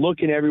out, and I'm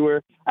looking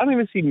everywhere. I don't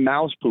even see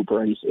mouse poop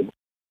or anything.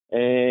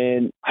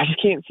 And I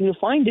just can't seem to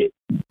find it.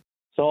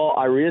 So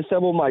I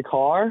reassembled my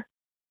car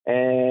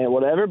and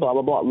whatever, blah,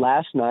 blah, blah.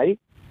 Last night,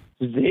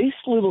 this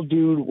little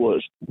dude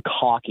was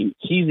cocky.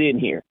 He's in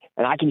here,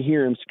 and I can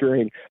hear him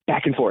scurrying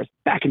back and forth,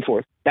 back and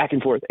forth, back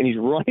and forth, and he's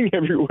running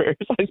everywhere.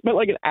 So I spent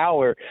like an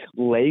hour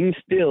laying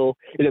still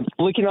and then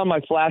flicking on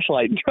my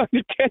flashlight and trying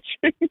to catch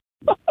him.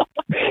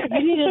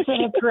 You need to set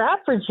a trap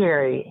for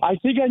Jerry. I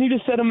think I need to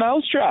set a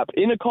mouse trap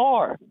in a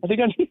car. I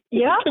think I need.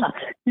 Yeah.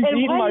 He's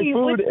eating my food.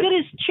 What good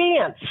is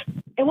Chance?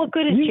 And what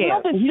good is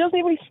Chance? He doesn't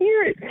even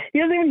hear it. He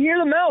doesn't even hear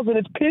the mouse, and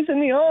it's pissing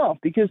me off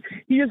because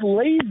he just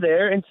lays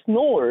there and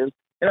snores.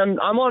 And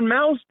I'm on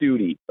mouse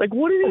duty. Like,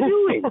 what is he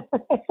doing?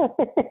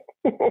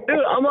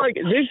 Dude, I'm like,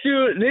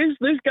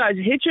 this guy's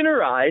hitching a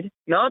ride,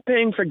 not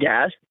paying for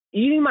gas,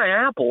 eating my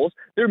apples.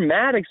 They're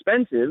mad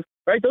expensive,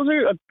 right? Those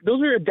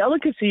are a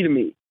delicacy to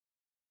me.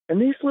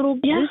 And this little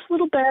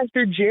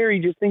bastard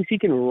Jerry just thinks he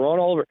can run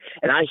all over.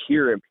 And I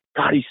hear him.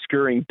 God, he's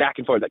scurrying back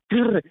and forth like,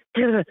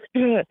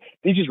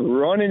 he's just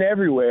running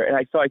everywhere. And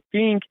I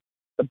think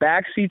the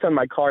back seats on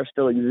my car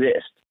still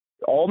exist.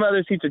 All my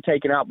other seats are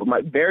taken out, but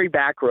my very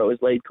back row is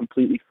laid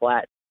completely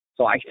flat.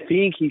 So I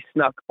think he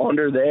snuck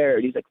under there,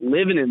 and he's like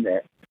living in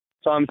there.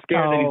 So I'm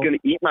scared that he's going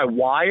to eat my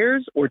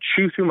wires or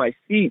chew through my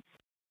seats.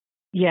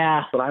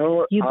 Yeah. But I don't know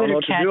what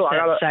catch to do.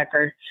 That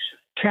sucker.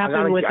 Trap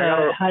him with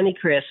a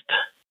Honeycrisp.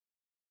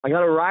 I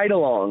got to ride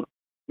along.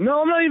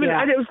 No, I'm not even.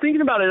 I was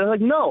thinking about it. I was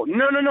like, no.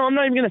 I'm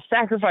not even going to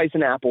sacrifice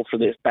an apple for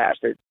this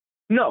bastard.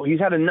 No, he's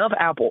had enough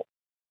apple.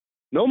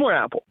 No more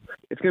apple.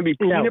 It's going to be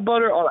peanut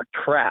butter on a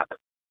trap.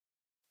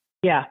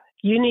 Yeah,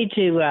 you need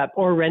to,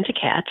 or rent a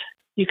cat.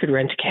 You could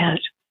rent a cat.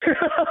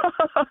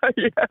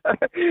 Yeah,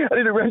 I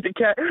need to rent a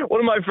cat.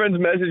 One of my friends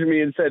messaged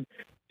me and said,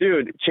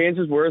 dude, Chance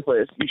is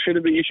worthless. You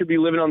should be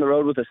living on the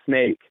road with a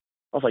snake.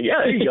 I was like,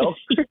 yeah, there you go.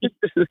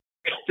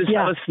 just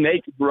have a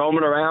snake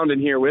roaming around in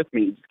here with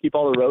me. Just keep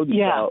all the roads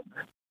out.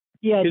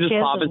 Yeah, he just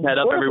pop his head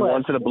up every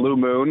once in a blue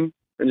moon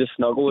and just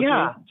snuggle with me.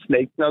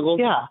 Snake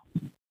snuggles.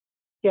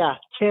 Yeah,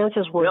 Chance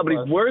is worthless. Yeah,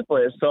 but he's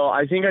worthless, so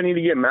I think I need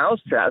to get mouse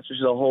traps, which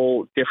is a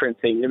whole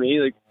different thing to me.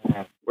 Like,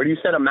 where do you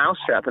set a mouse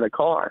trap in a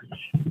car?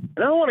 And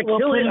I don't want to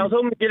kill it. I was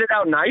hoping to get it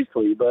out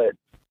nicely, but...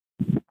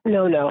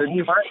 No,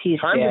 he's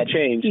times dead. have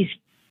changed.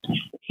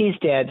 He's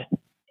dead.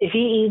 If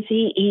he's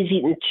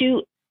eaten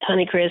 2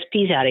 Honeycrisp,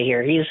 he's out of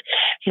here.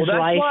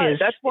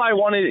 That's why I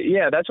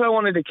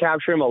wanted to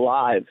capture him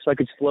alive, so I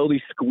could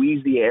slowly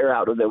squeeze the air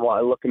out of him while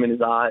I look him in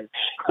his eyes.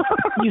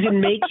 You can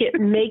make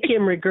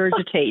him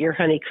regurgitate your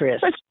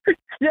Honeycrisp.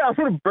 Yeah, I'm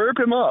gonna burp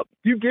him up.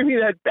 You give me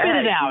that bag,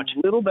 spit it out,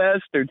 you little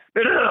bastard.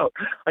 Spit it out.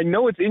 I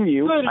know it's in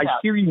you. I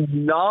hear you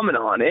nomming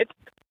on it.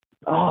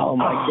 Oh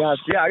my gosh.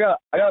 Yeah, I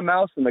got a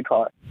mouse in the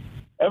car.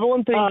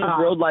 Everyone thinks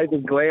road life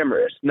is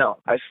glamorous. No,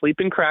 I sleep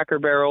in Cracker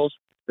Barrels.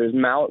 There's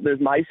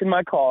mice in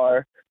my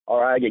car. All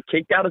right, I get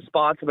kicked out of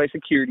spots by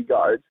security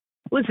guards.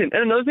 Listen,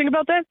 and another thing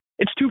about that,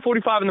 it's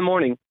 2:45 in the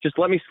morning. Just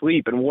let me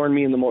sleep and warn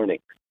me in the morning.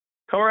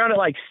 Come around at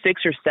like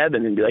 6 or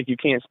 7 and be like, you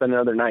can't spend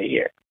another night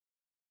here.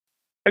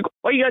 Like,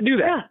 why you gotta do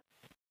that?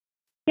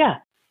 Yeah.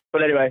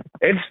 But anyway,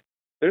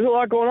 there's a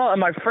lot going on.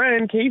 And my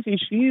friend Casey,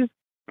 she's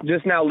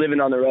just now living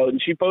on the road,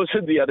 and she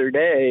posted the other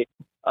day.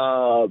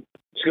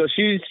 She goes,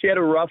 she had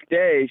a rough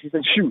day. She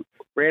said, shoot,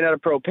 ran out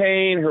of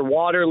propane. Her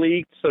water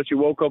leaked, so she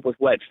woke up with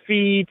wet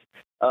feet.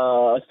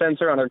 A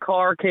sensor on her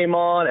car came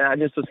on, and I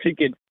just was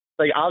thinking,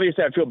 like,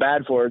 obviously I feel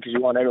bad for her because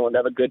you want everyone to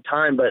have a good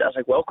time, but I was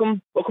like,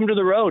 welcome to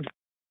the road.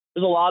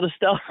 There's a lot of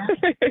stuff.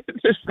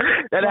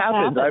 That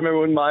happens. I remember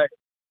when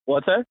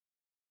what's that?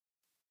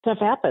 Stuff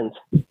happens.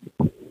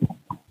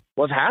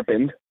 What's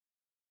happened?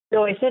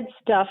 No, I said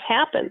stuff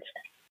happens.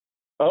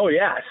 Oh,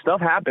 yeah,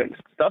 stuff happens.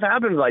 Stuff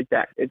happens like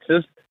that. It's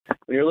just,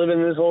 when you're living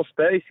in this whole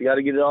space, you got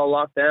to get it all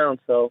locked down,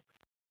 so.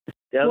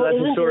 Yeah, well, that's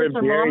the story of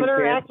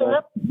thermometer acting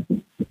up?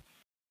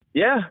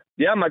 Yeah,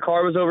 my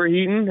car was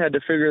overheating. Had to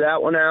figure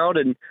that one out.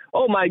 And,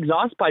 my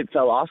exhaust pipe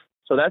fell off.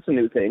 so that's a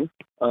new thing.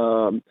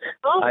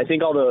 I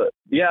think all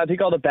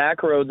the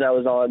back roads I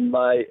was on,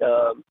 my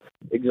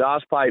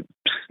exhaust pipe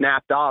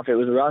snapped off. It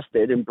was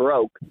rusted and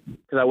broke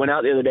because I went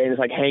out the other day and it's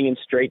like hanging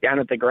straight down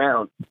at the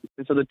ground.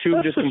 And so the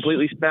tube just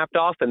completely snapped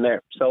off in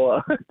there. So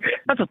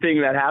that's a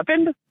thing that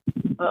happened.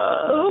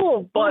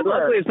 But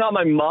luckily it's not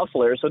my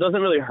muffler, so it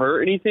doesn't really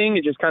hurt anything.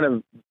 It just kind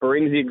of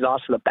brings the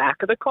exhaust to the back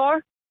of the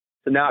car.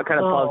 So now it kind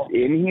of puffs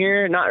in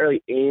here. Not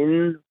really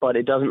in, but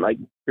it doesn't like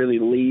really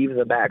leave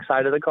the back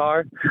side of the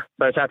car. So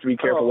I just have to be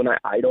careful when I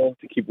idle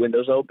to keep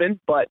windows open.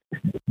 But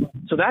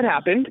so that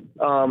happened.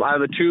 I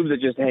have a tube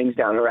that just hangs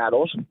down and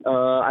rattles.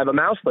 I have a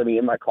mouse living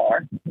in my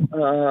car.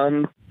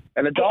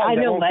 And a dog that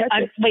won't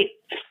catch it.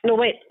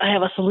 Wait. I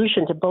have a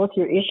solution to both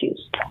your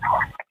issues.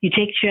 You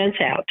take Chance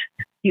out.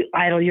 You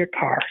idle your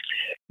car.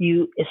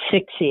 You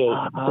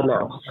asphyxiate the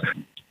mouse.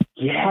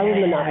 Yeah,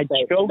 I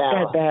choked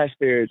that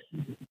bastard.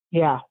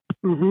 Yeah.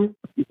 Mm-hmm.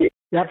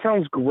 That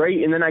sounds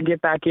great. And then I get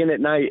back in at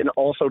night and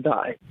also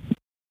die.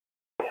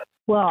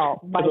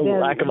 Well, by then you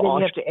have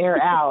to air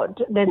out.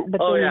 Then you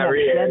have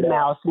a dead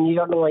mouse, and you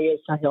don't know where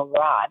he'll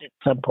rot at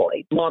some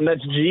point. Mom,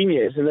 that's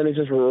genius. And then it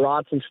just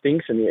rots and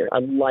stinks in here. I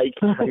like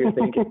how you're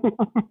thinking.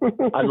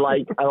 I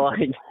like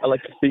the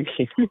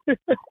thinking.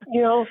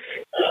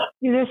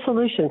 There's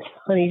solutions,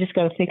 honey. You just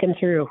got to think them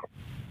through.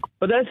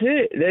 But that's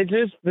it. That's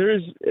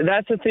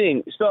the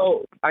thing.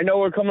 So I know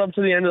we're coming up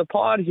to the end of the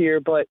pod here,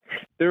 but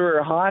there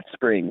were hot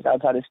springs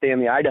outside of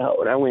Stanley,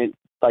 Idaho, and I went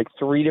like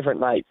 3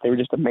 different nights. They were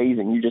just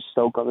amazing. You just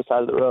soak on the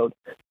side of the road.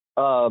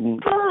 Fun.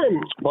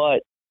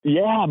 But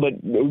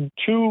the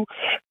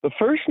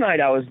first night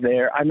I was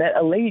there, I met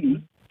a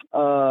lady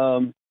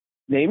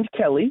named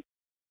Kelly,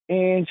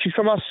 and she's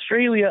from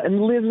Australia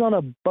and lives on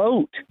a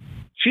boat.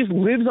 She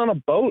lives on a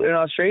boat in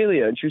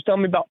Australia, and she was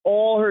telling me about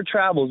all her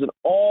travels and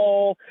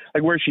all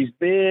like where she's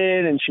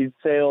been, and she'd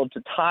sailed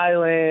to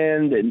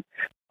Thailand, and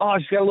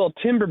she's got a little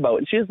timber boat,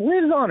 and she just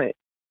lives on it.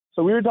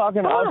 So we were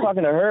talking. I was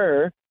talking to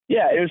her.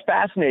 Yeah, it was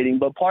fascinating.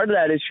 But part of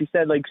that is she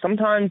said like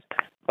sometimes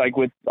like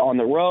with on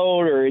the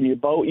road or in your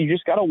boat, you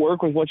just got to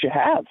work with what you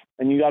have,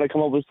 and you got to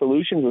come up with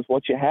solutions with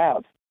what you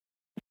have.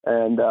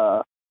 And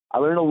I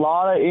learned a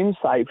lot of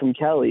insight from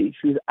Kelly.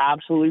 She was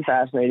absolutely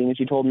fascinating, and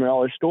she told me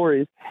all her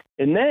stories.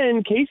 And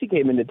then Casey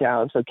came into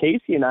town, so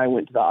Casey and I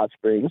went to the hot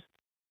springs,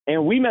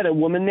 and we met a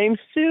woman named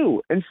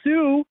Sue. And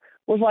Sue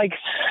was like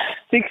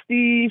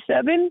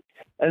 67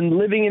 and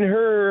living in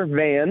her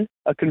van,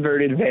 a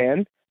converted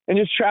van, and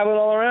just traveling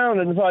all around.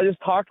 And so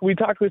we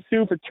talked with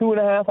Sue for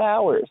 2.5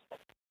 hours.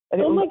 And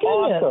it was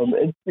awesome.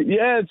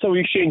 And, so we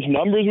exchanged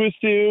numbers with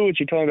Sue, and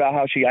she told me about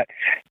how she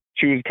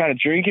was kind of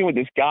drinking with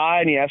this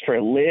guy, and he asked for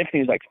a lift, and he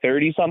was like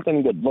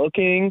 30-something, good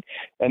looking,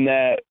 and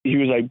that she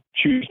was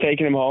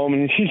taking him home,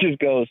 and she just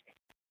goes,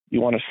 "You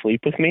want to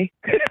sleep with me?"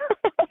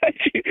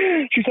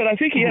 she said, "I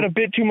think he had a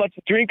bit too much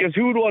to drink, because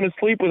who would want to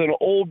sleep with an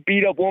old,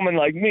 beat-up woman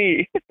like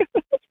me?"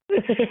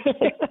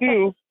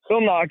 Dude,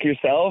 don't knock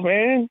yourself,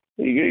 man.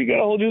 You got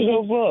to hold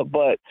yourself up.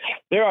 But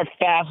there are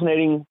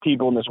fascinating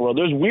people in this world.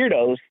 There's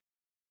weirdos,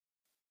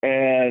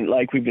 and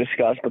like we've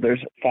discussed, but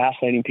there's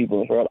fascinating people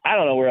in this world. I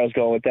don't know where I was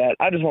going with that.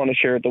 I just want to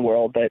share with the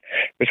world that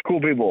there's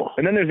cool people.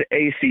 And then there's an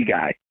AC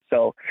guy.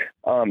 So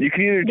you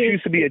can either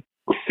choose to be a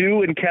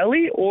Sue and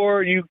Kelly,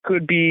 or you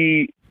could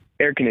be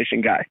air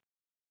conditioning guy.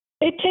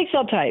 It takes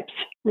all types,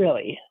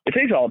 really. It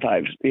takes all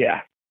types,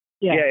 yeah.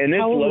 Yeah, and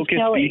this locust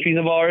species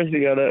of ours,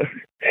 you gotta.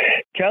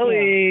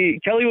 Kelly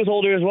was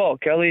older as well.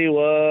 Kelly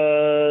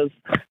was,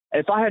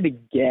 if I had to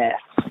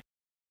guess,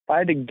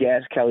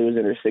 Kelly was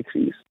in her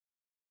 60s.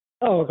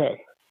 Oh,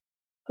 okay.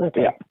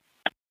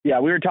 Yeah,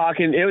 we were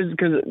talking. It was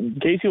because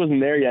Casey wasn't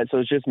there yet, so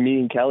it's just me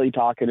and Kelly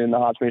talking in the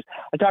hot springs.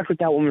 I talked with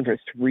that woman for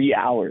 3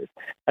 hours.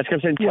 I just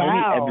kept saying, "Tell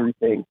me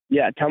everything."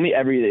 Yeah, tell me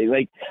everything.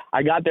 Like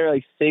I got there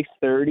like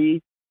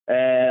 6:30.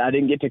 And I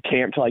didn't get to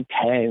camp till like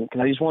 10 because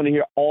I just wanted to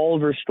hear all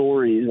of her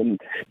stories and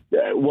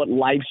what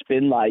life's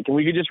been like. And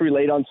we could just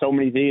relate on so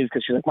many things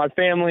because she's like, my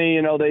family,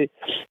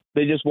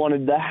 they just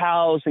wanted the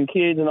house and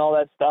kids and all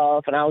that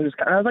stuff. And I was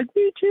like,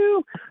 me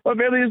too. My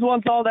family just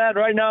wants all that.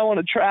 Right now I want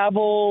to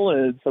travel.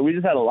 And so we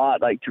just had a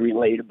lot like to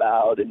relate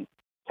about. And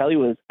Kelly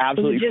was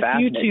absolutely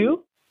fascinating. Just you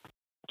two?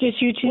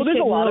 Just you two? Well, there's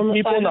a lot of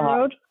people in the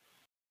road.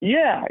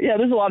 Yeah,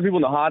 there's a lot of people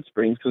in the hot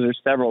springs because there's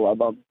several of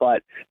them.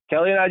 But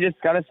Kelly and I just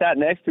kind of sat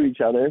next to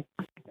each other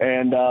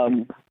and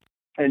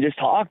just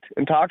talked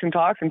and just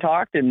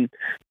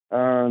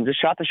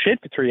shot the shit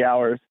for 3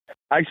 hours.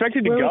 I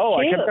expected to go.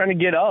 I kept trying to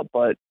get up,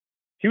 but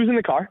he was in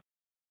the car.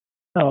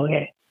 Oh,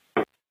 okay.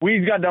 We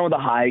got done with the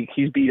hike.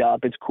 He's beat up.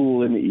 It's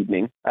cool in the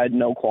evening. I had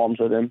no qualms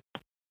with him,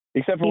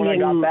 except for when I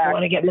got back.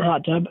 Want to get in the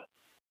hot tub?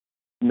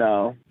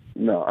 No.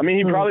 I mean,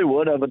 he probably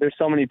would have, but there's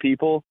so many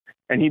people.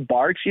 And he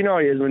barks, he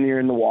is when you're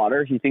in the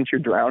water. He thinks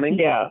you're drowning.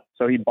 Yeah.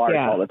 So he barks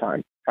all the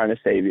time, trying to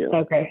save you.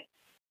 Okay.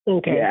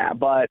 Yeah,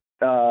 but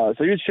so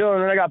he was chilling,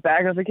 and then I got back,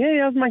 and I was like, hey,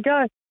 how's my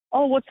guy?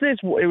 Oh, what's this?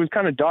 It was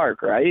kind of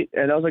dark, right?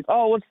 And I was like,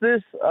 oh, what's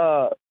this?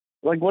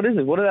 What is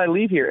it? What did I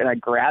leave here? And I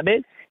grab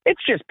it.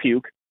 It's just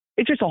puke.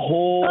 It's just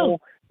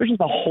there's just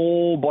a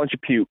whole bunch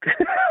of puke.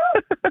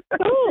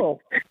 Oh.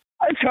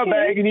 I come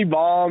back and he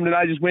bombed, and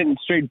I just went and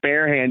straight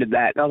barehanded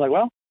that. And I was like,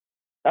 well,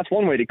 that's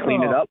one way to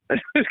clean it up. I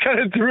just kind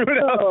of threw it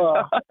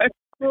outside.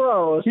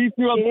 Gross. He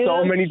threw up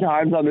so many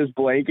times on this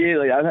blanket.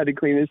 Like, I've had to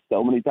clean this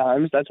so many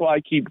times. That's why I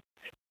keep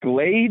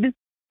Glade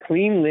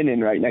clean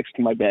linen right next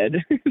to my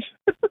bed.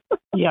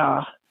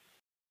 Yeah.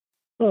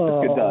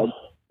 Oh. Good dog.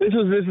 This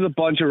is a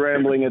bunch of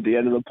rambling at the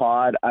end of the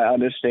pod. I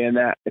understand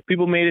that. If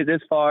people made it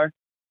this far,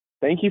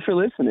 thank you for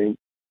listening.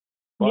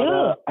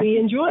 But, we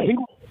enjoyed.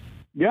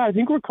 I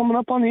think we're coming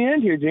up on the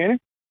end here,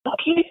 Janet.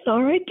 Okay,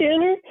 all right,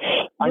 Tanner.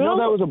 I know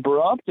that was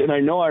abrupt, and I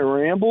know I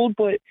rambled,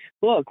 but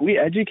look, we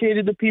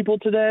educated the people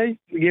today.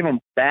 We gave them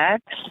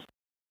facts.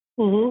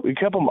 Mm-hmm. We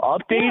kept them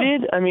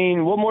updated. I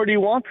mean, what more do you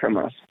want from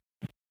us?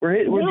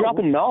 We're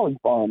dropping knowledge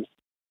bombs.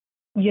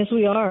 Yes,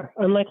 we are.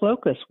 Unlike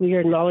locusts, we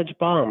are knowledge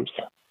bombs.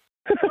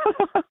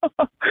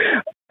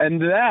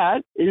 And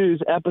that is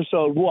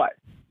episode what?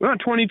 We're on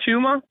 22,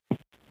 Ma?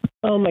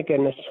 Oh, my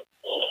goodness.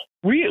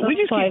 We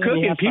just keep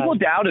cooking. People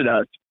doubted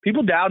us.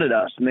 People doubted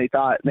us, and they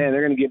thought, man,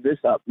 they're going to give this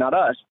up. Not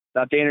us.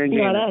 Not Danner and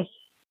Janet. Not us.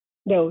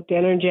 No,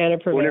 Danner and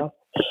Janet prevail.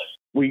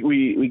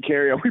 We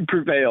carry on. We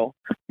prevail.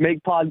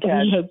 Make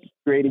podcasts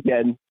great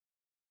again.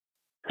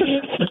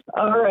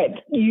 All right.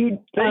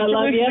 I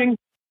love you.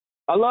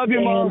 I love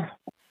you, Mom.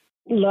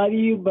 Love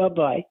you.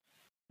 Bye-bye.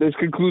 This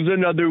concludes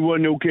another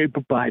one. Okay,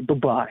 bye-bye.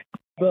 Bye-bye.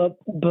 Bye-bye.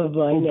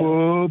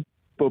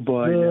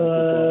 Bye-bye.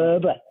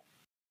 Bye-bye.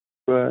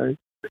 Bye.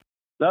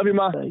 Love you,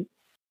 Ma. Bye.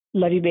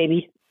 Love you,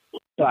 baby.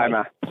 Bye,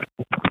 Ma.